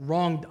who've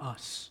wronged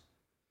us.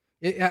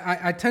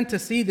 I tend to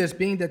see this,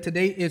 being that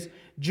today is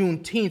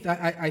Juneteenth.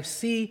 I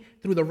see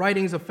through the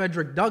writings of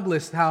Frederick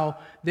Douglass how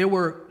there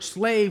were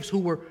slaves who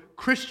were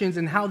Christians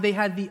and how they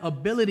had the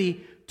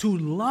ability to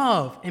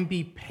love and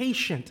be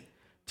patient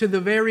to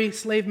the very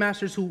slave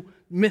masters who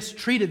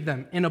mistreated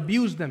them and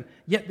abused them,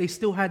 yet they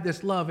still had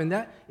this love, and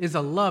that is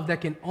a love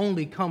that can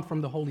only come from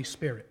the Holy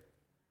Spirit.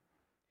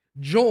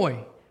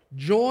 Joy.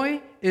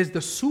 Joy is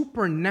the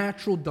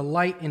supernatural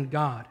delight in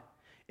God.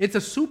 It's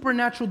a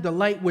supernatural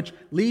delight which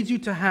leads you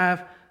to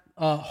have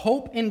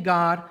hope in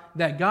God,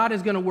 that God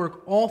is going to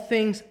work all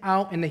things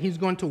out and that He's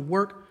going to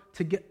work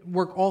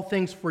all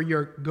things for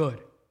your good.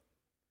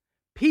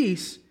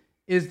 Peace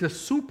is the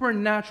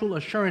supernatural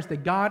assurance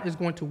that God is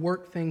going to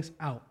work things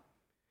out.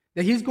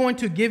 That He's going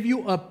to give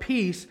you a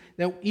peace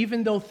that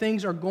even though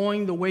things are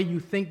going the way you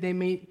think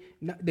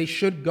they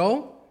should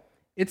go,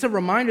 it's a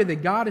reminder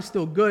that God is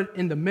still good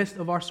in the midst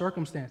of our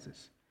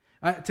circumstances.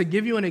 To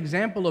give you an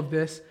example of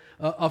this,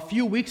 a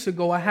few weeks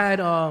ago I had,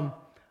 I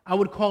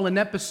would call an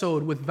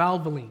episode with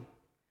Valvoline.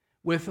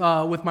 With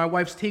my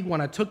wife's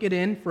Tiguan. I took it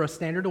in for a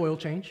standard oil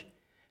change.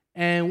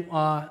 And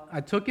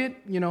I took it,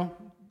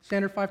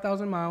 standard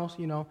 5,000 miles,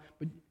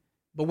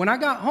 But when I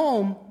got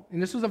home,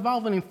 and this was a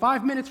Valvoline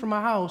 5 minutes from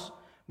my house,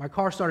 my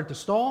car started to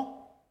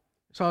stall.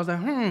 So I was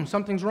like,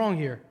 something's wrong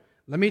here.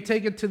 Let me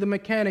take it to the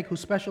mechanic who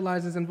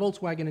specializes in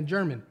Volkswagen in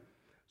Germany.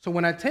 So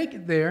when I take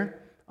it there,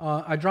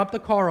 I drop the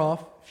car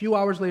off. A few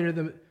hours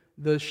later,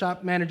 the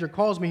shop manager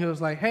calls me. He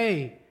was like,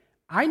 hey,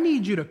 I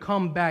need you to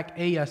come back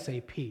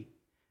ASAP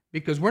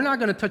because we're not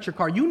going to touch your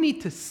car. You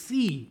need to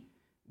see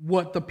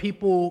what the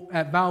people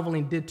at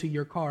Valvoline did to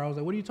your car. I was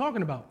like, what are you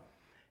talking about?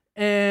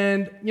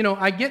 And,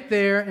 I get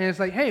there, and it's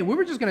like, hey, we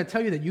were just going to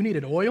tell you that you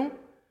needed oil.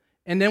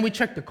 And then we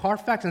checked the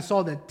Carfax and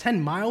saw that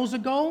 10 miles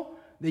ago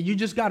that you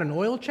just got an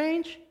oil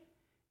change.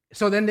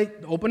 So then they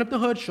opened up the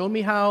hood, showed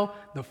me how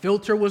the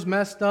filter was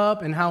messed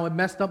up and how it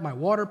messed up my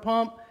water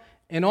pump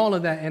and all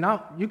of that. And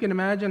you can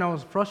imagine I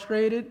was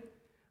frustrated.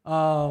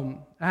 I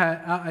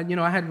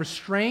had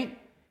restraint.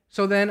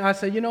 So then I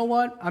said, you know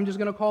what? I'm just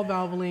going to call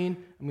Valvoline.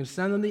 I'm going to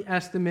send them the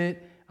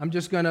estimate. I'm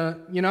just going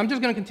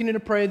to continue to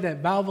pray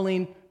that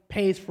Valvoline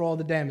pays for all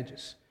the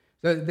damages.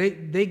 So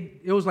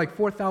it was like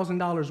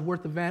 $4,000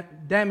 worth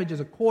of damages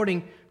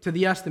according to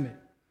the estimate.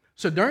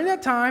 So during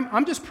that time,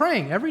 I'm just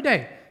praying every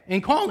day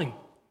and calling.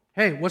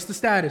 Hey, what's the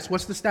status?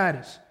 What's the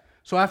status?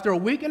 So after a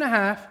week and a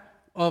half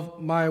of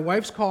my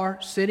wife's car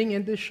sitting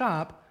in this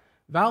shop,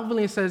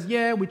 Valvoline says,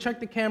 yeah, we checked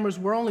the cameras.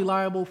 We're only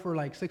liable for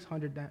like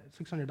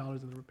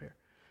 $600 of the repair.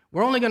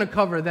 We're only going to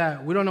cover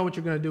that. We don't know what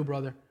you're going to do,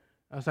 brother.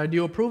 I was like, do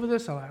you approve of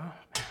this? I'm like,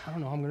 I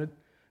don't know. I'm going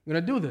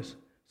to do this.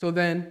 So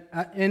then,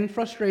 in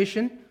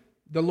frustration,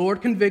 the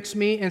Lord convicts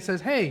me and says,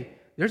 hey,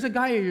 there's a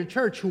guy at your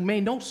church who may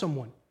know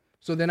someone.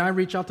 So then I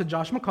reach out to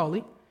Josh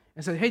McCauley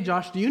and said, hey,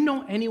 Josh, do you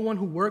know anyone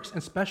who works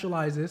and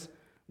specializes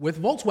with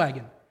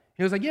Volkswagen?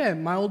 He was like, yeah,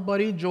 my old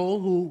buddy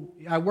Joel, who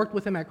I worked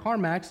with him at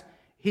CarMax,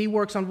 he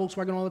works on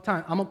Volkswagen all the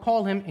time. I'm going to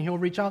call him and he'll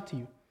reach out to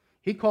you.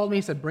 He called me,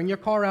 he said, bring your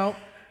car out.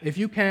 If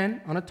you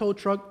can, on a tow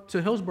truck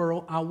to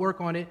Hillsboro, I'll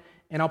work on it,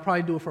 and I'll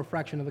probably do it for a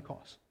fraction of the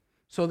cost.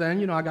 So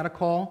then, I got a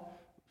call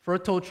for a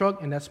tow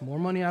truck, and that's more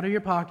money out of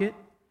your pocket,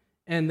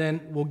 and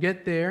then we'll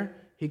get there.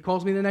 He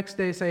calls me the next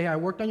day, say, hey, I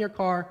worked on your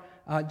car,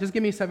 just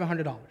give me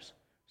 $700. I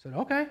said,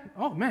 okay.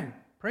 Oh, man,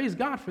 praise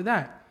God for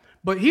that.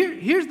 But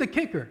here's the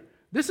kicker.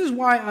 This is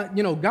why,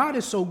 God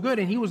is so good,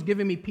 and he was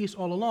giving me peace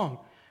all along.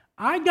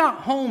 I got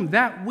home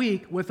that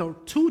week with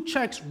 2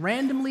 checks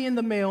randomly in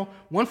the mail,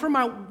 one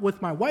with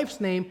my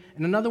wife's name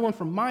and another one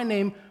from my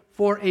name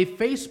for a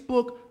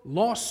Facebook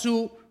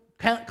lawsuit,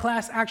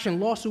 class action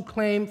lawsuit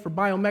claim for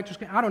biometrics.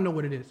 I don't know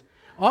what it is.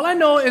 All I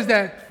know is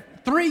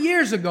that 3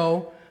 years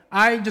ago,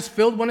 I just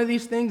filled one of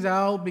these things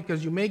out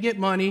because you may get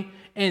money.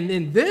 And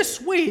then this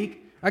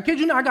week, I kid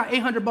you not, I got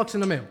 $800 in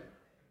the mail.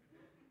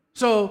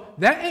 So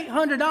that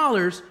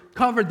 $800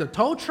 covered the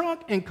tow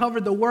truck and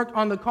covered the work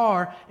on the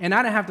car, and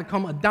I didn't have to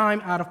come a dime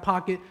out of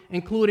pocket,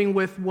 including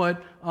with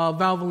what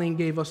Valvoline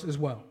gave us as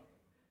well.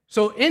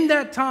 So in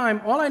that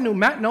time, all I knew,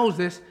 Matt knows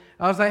this,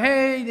 I was like,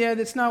 hey, yeah,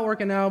 it's not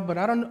working out, but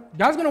I don't know.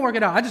 God's going to work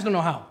it out. I just don't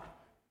know how.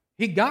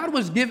 God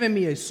was giving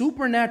me a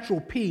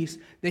supernatural peace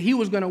that he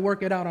was going to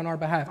work it out on our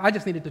behalf. I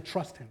just needed to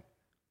trust him.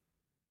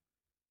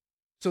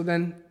 So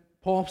then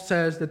Paul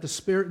says that the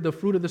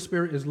fruit of the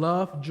Spirit is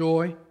love,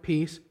 joy,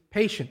 peace,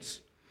 patience.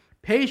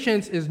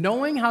 Patience is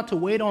knowing how to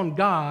wait on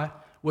God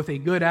with a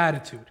good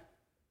attitude.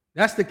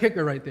 That's the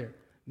kicker right there.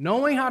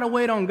 Knowing how to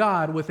wait on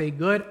God with a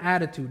good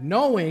attitude.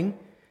 Knowing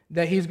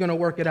that he's going to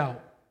work it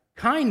out.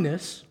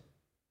 Kindness,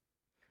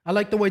 I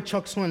like the way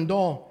Chuck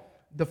Swindoll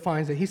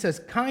defines it. He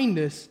says,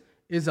 kindness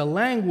is a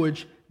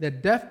language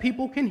that deaf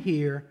people can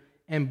hear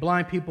and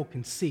blind people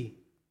can see.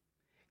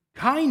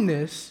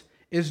 Kindness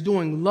is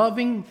doing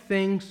loving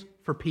things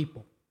for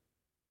people.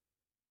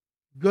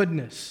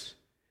 Goodness.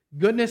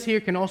 Goodness here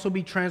can also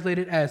be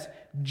translated as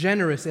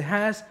generous. It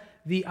has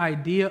the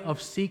idea of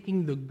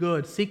seeking the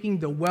good, seeking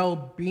the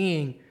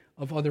well-being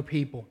of other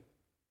people.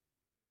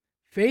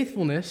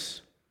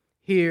 Faithfulness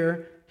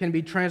here can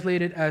be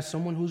translated as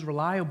someone who's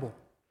reliable,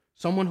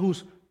 someone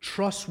who's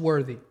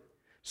trustworthy,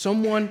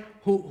 someone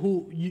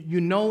who you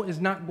know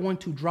is not going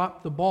to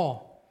drop the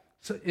ball.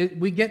 So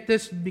we get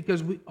this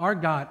because our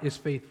God is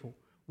faithful.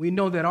 We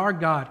know that our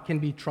God can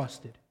be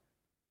trusted.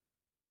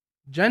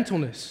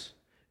 Gentleness.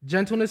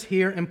 Gentleness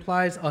here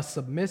implies a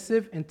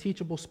submissive and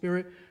teachable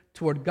spirit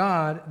toward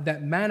God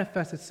that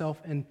manifests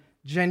itself in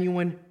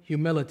genuine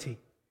humility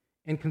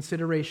and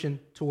consideration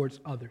towards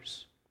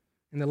others.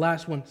 And the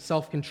last one,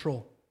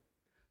 self-control.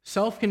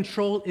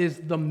 Self-control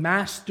is the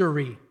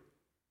mastery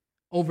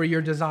over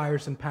your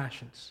desires and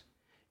passions.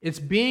 It's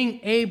being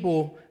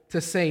able to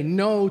say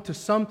no to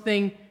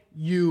something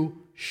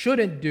you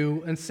shouldn't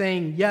do and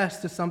saying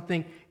yes to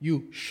something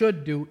you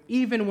should do,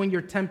 even when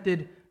you're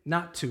tempted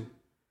not to.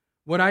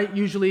 What I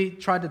usually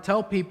try to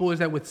tell people is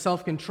that with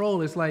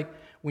self-control, it's like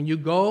when you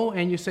go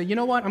and you say, you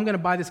know what, I'm going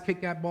to buy this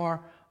Kit Kat bar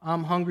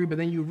I'm hungry, but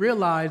then you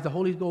realize the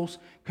Holy Ghost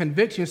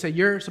convicts you and say,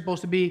 you're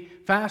supposed to be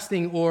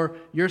fasting or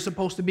you're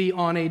supposed to be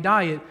on a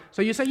diet.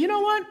 So you say, you know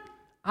what?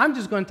 I'm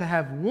just going to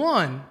have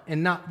one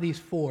and not these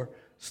 4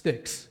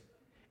 sticks.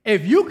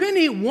 If you can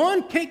eat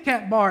one Kit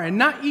Kat bar and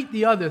not eat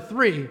the other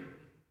 3,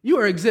 you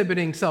are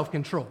exhibiting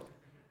self-control.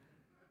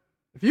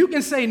 If you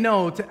can say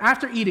no to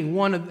after eating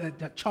one of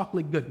that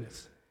chocolate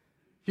goodness,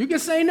 if you can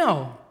say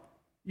no,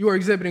 you are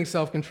exhibiting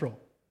self-control.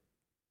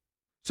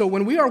 So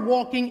when we are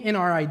walking in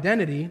our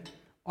identity,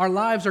 our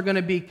lives are going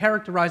to be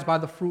characterized by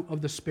the fruit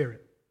of the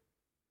Spirit.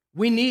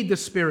 We need the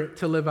Spirit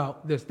to live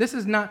out this. This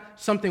is not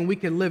something we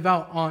can live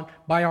out on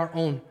by our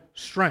own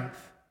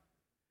strength.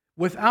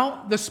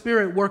 Without the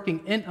Spirit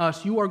working in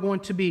us, you are going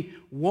to be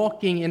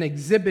walking and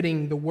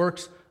exhibiting the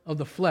works of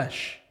the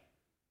flesh.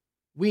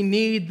 We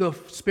need the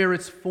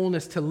Spirit's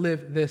fullness to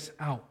live this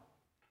out.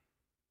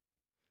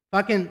 If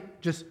I can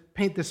just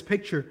paint this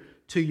picture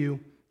to you,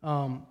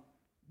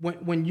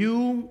 when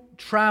you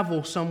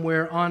travel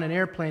somewhere on an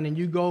airplane and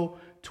you go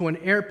to an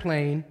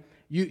airplane,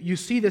 you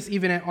see this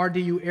even at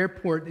RDU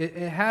Airport.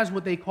 It has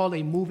what they call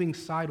a moving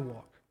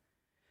sidewalk.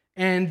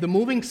 And the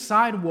moving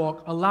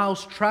sidewalk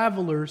allows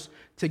travelers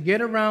to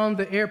get around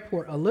the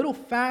airport a little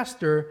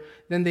faster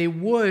than they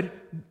would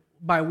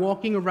by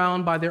walking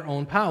around by their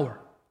own power.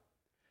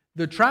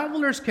 The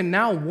travelers can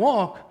now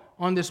walk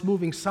on this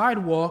moving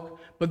sidewalk,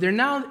 but they're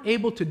now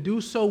able to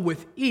do so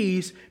with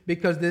ease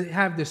because they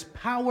have this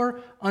power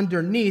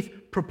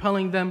underneath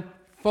propelling them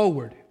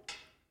forward.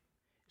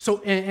 So,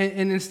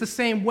 and it's the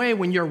same way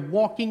when you're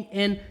walking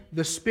in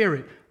the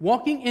Spirit.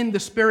 Walking in the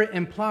Spirit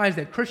implies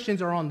that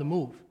Christians are on the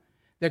move.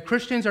 That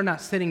Christians are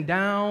not sitting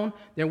down,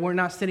 that we're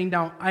not sitting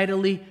down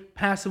idly,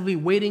 passively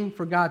waiting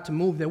for God to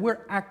move, that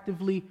we're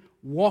actively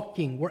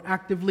walking. We're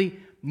actively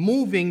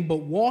moving, but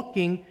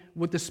walking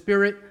with the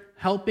Spirit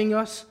helping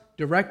us,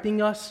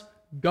 directing us,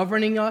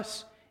 governing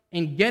us,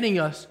 and getting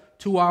us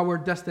to our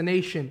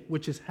destination,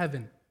 which is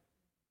heaven.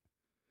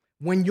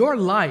 When your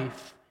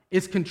life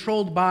is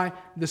controlled by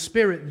the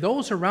Spirit,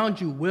 those around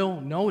you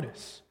will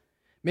notice.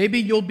 Maybe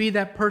you'll be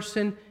that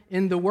person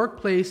in the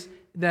workplace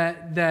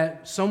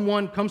that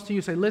someone comes to you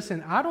and say,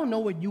 listen, I don't know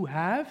what you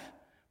have,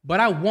 but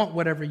I want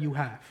whatever you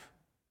have.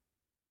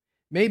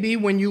 Maybe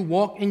when you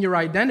walk in your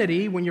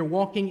identity, when you're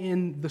walking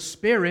in the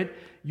Spirit,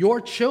 your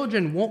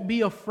children won't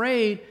be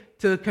afraid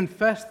to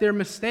confess their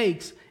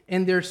mistakes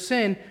and their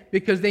sin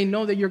because they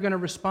know that you're going to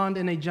respond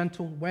in a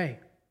gentle way.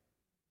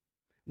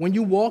 When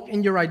you walk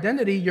in your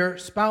identity, your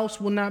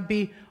spouse will not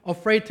be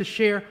afraid to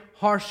share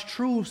harsh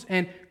truths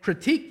and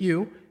critique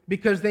you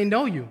because they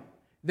know you.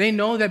 They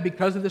know that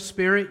because of the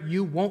Spirit,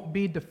 you won't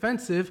be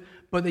defensive,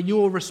 but that you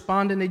will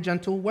respond in a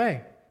gentle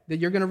way, that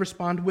you're going to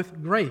respond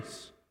with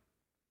grace.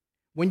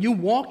 When you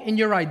walk in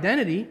your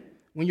identity,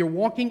 when you're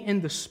walking in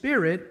the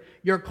Spirit,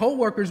 your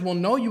coworkers will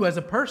know you as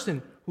a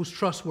person who's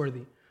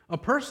trustworthy, a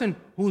person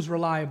who's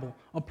reliable,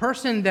 a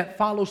person that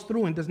follows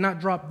through and does not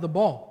drop the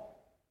ball.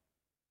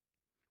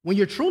 When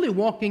you're truly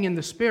walking in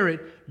the Spirit,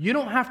 you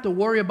don't have to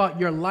worry about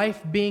your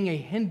life being a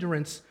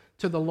hindrance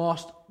to the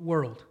lost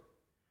world.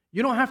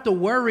 You don't have to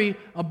worry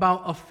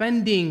about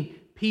offending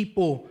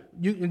people.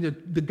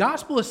 The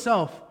gospel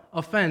itself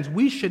offends.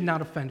 We should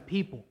not offend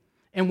people.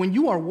 And when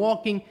you are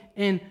walking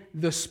in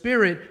the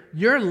Spirit,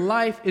 your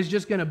life is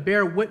just going to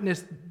bear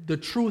witness the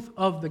truth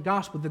of the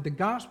gospel, that the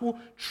gospel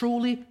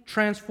truly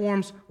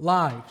transforms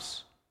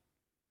lives.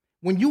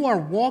 When you are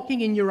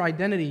walking in your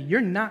identity,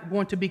 you're not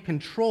going to be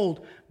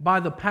controlled by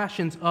the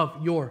passions of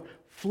your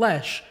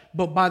flesh,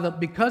 but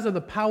because of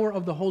the power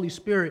of the Holy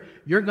Spirit,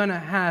 you're going to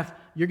have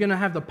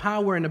the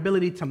power and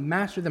ability to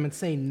master them and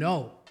say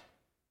no.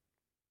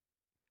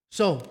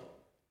 So,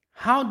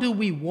 how do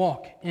we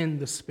walk in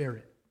the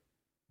Spirit?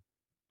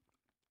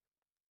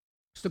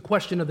 It's the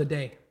question of the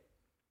day.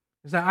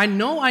 Is that I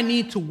know I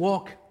need to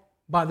walk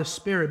by the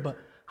Spirit, but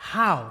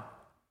how?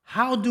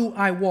 How do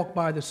I walk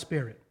by the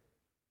Spirit?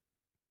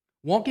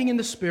 Walking in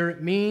the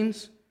Spirit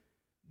means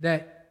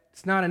that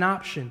it's not an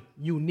option.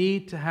 You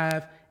need to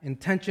have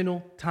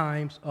intentional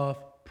times of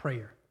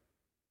prayer.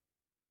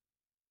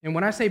 And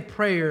when I say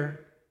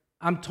prayer,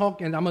 I'm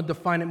going to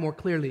define it more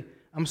clearly.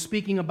 I'm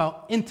speaking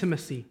about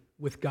intimacy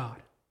with God.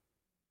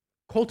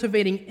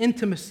 Cultivating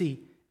intimacy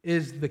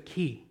is the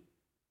key.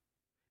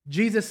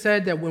 Jesus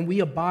said that when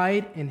we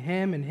abide in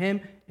Him and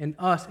Him in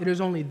us, it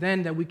is only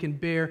then that we can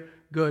bear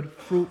good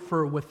fruit,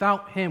 for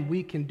without Him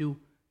we can do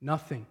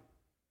nothing.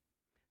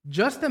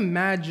 Just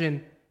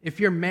imagine, if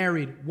you're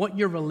married, what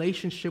your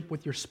relationship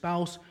with your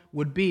spouse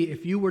would be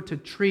if you were to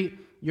treat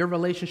your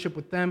relationship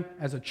with them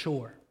as a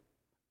chore,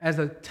 as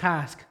a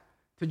task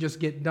to just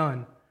get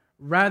done,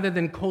 rather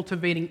than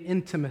cultivating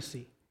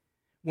intimacy.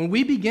 When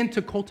we begin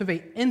to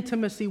cultivate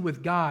intimacy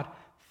with God,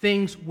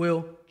 things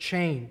will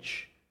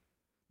change.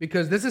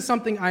 Because this is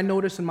something I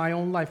noticed in my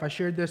own life. I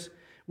shared this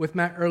with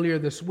Matt earlier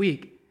this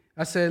week.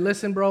 I said,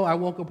 listen, bro, I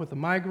woke up with a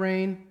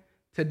migraine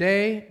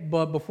today,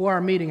 but before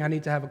our meeting, I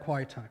need to have a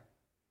quiet time.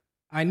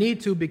 I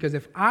need to, because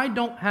if I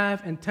don't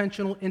have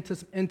intentional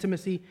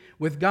intimacy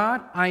with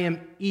God, I am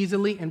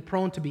easily and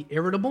prone to be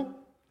irritable.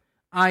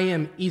 I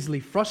am easily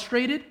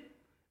frustrated.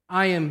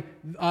 I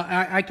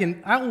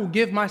will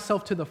give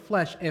myself to the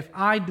flesh if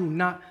I do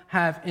not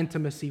have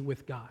intimacy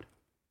with God.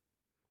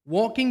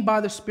 Walking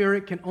by the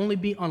Spirit can only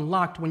be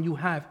unlocked when you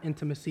have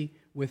intimacy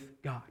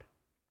with God.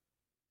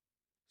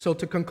 So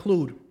to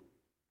conclude,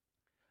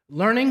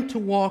 learning to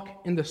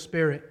walk in the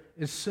Spirit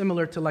is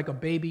similar to like a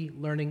baby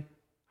learning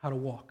how to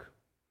walk.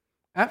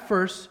 At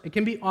first, it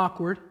can be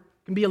awkward,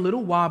 it can be a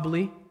little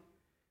wobbly.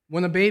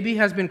 When a baby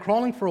has been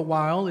crawling for a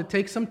while, it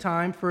takes some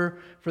time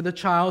for the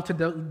child to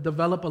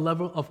develop a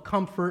level of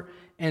comfort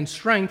and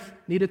strength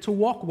needed to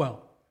walk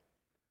well.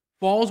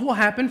 Falls will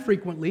happen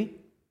frequently,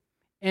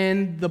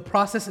 and the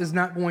process is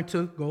not going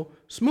to go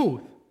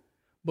smooth.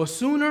 But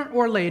sooner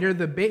or later,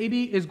 the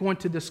baby is going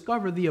to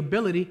discover the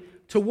ability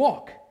to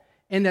walk,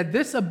 and that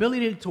this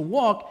ability to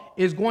walk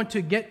is going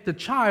to get the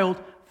child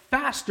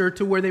faster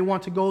to where they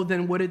want to go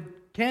than what it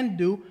can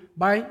do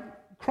by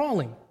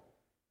crawling.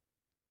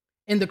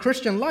 And the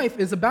Christian life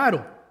is a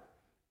battle.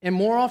 And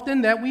more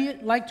often than we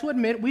like to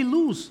admit, we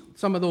lose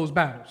some of those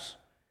battles.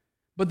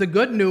 But the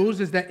good news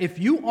is that if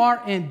you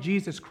are in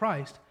Jesus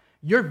Christ,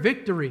 your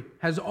victory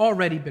has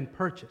already been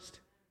purchased.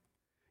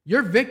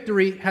 Your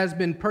victory has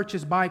been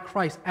purchased by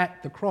Christ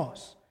at the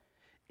cross.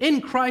 In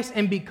Christ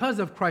and because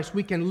of Christ,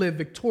 we can live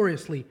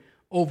victoriously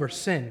over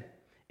sin.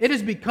 It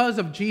is because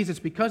of Jesus,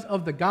 because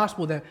of the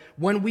gospel, that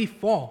when we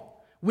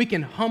fall, we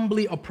can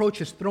humbly approach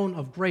his throne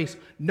of grace,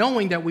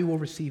 knowing that we will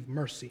receive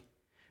mercy.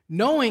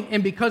 Knowing,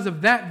 and because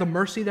of that, the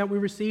mercy that we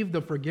receive, the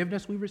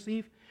forgiveness we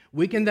receive,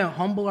 we can then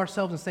humble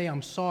ourselves and say,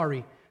 I'm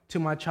sorry to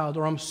my child,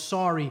 or I'm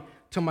sorry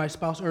to my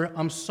spouse, or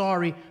I'm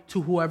sorry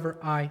to whoever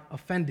I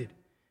offended,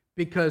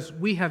 because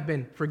we have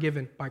been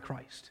forgiven by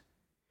Christ.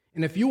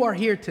 And if you are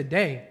here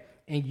today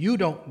and you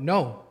don't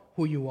know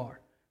who you are,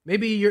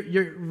 maybe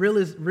you're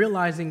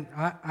realizing,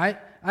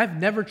 I've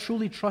never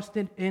truly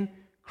trusted in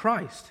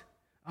Christ.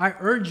 I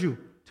urge you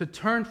to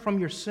turn from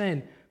your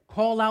sin,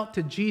 call out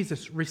to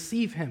Jesus,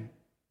 receive him.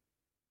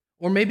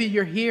 Or maybe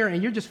you're here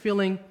and you're just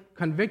feeling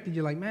convicted.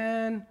 You're like,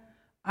 man,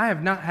 I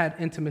have not had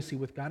intimacy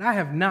with God. I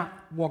have not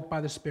walked by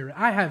the Spirit.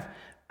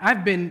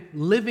 I've been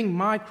living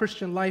my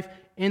Christian life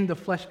in the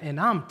flesh, and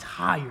I'm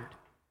tired.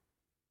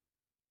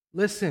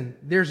 Listen,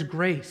 there's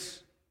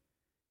grace.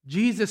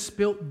 Jesus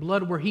spilt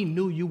blood where he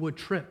knew you would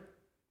trip.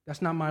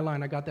 That's not my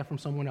line. I got that from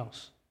someone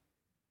else.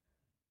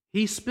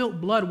 He spilt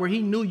blood where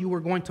he knew you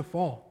were going to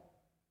fall.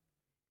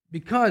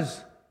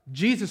 Because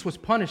Jesus was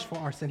punished for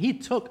our sin. He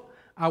took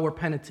our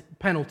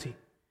penalty.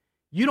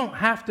 You don't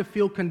have to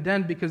feel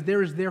condemned, because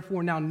there is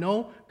therefore now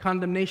no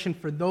condemnation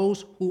for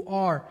those who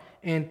are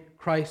in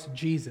Christ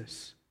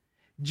Jesus.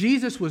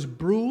 Jesus was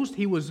bruised,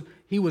 he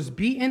was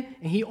beaten,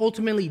 and he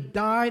ultimately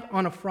died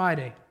on a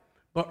Friday.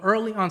 But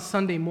early on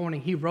Sunday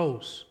morning, he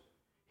rose.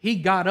 He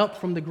got up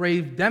from the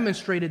grave,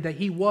 demonstrated that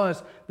he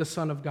was the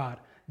Son of God,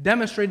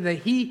 demonstrated that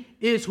he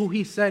is who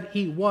he said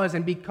he was.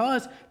 And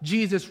because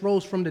Jesus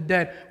rose from the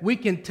dead, we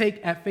can take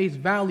at face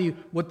value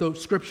what the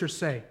scriptures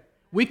say.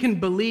 We can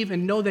believe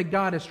and know that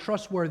God is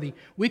trustworthy.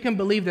 We can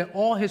believe that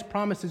all his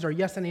promises are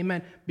yes and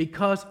amen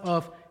because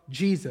of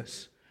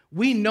Jesus.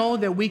 We know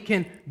that we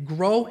can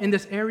grow in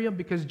this area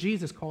because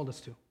Jesus called us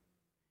to,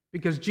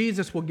 because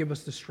Jesus will give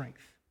us the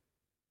strength.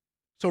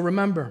 So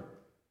remember,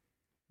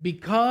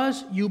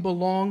 because you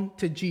belong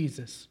to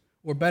Jesus,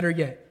 or better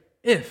yet,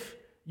 if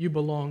you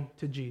belong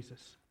to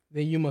Jesus,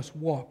 then you must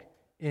walk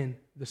in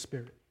the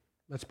Spirit.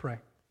 Let's pray.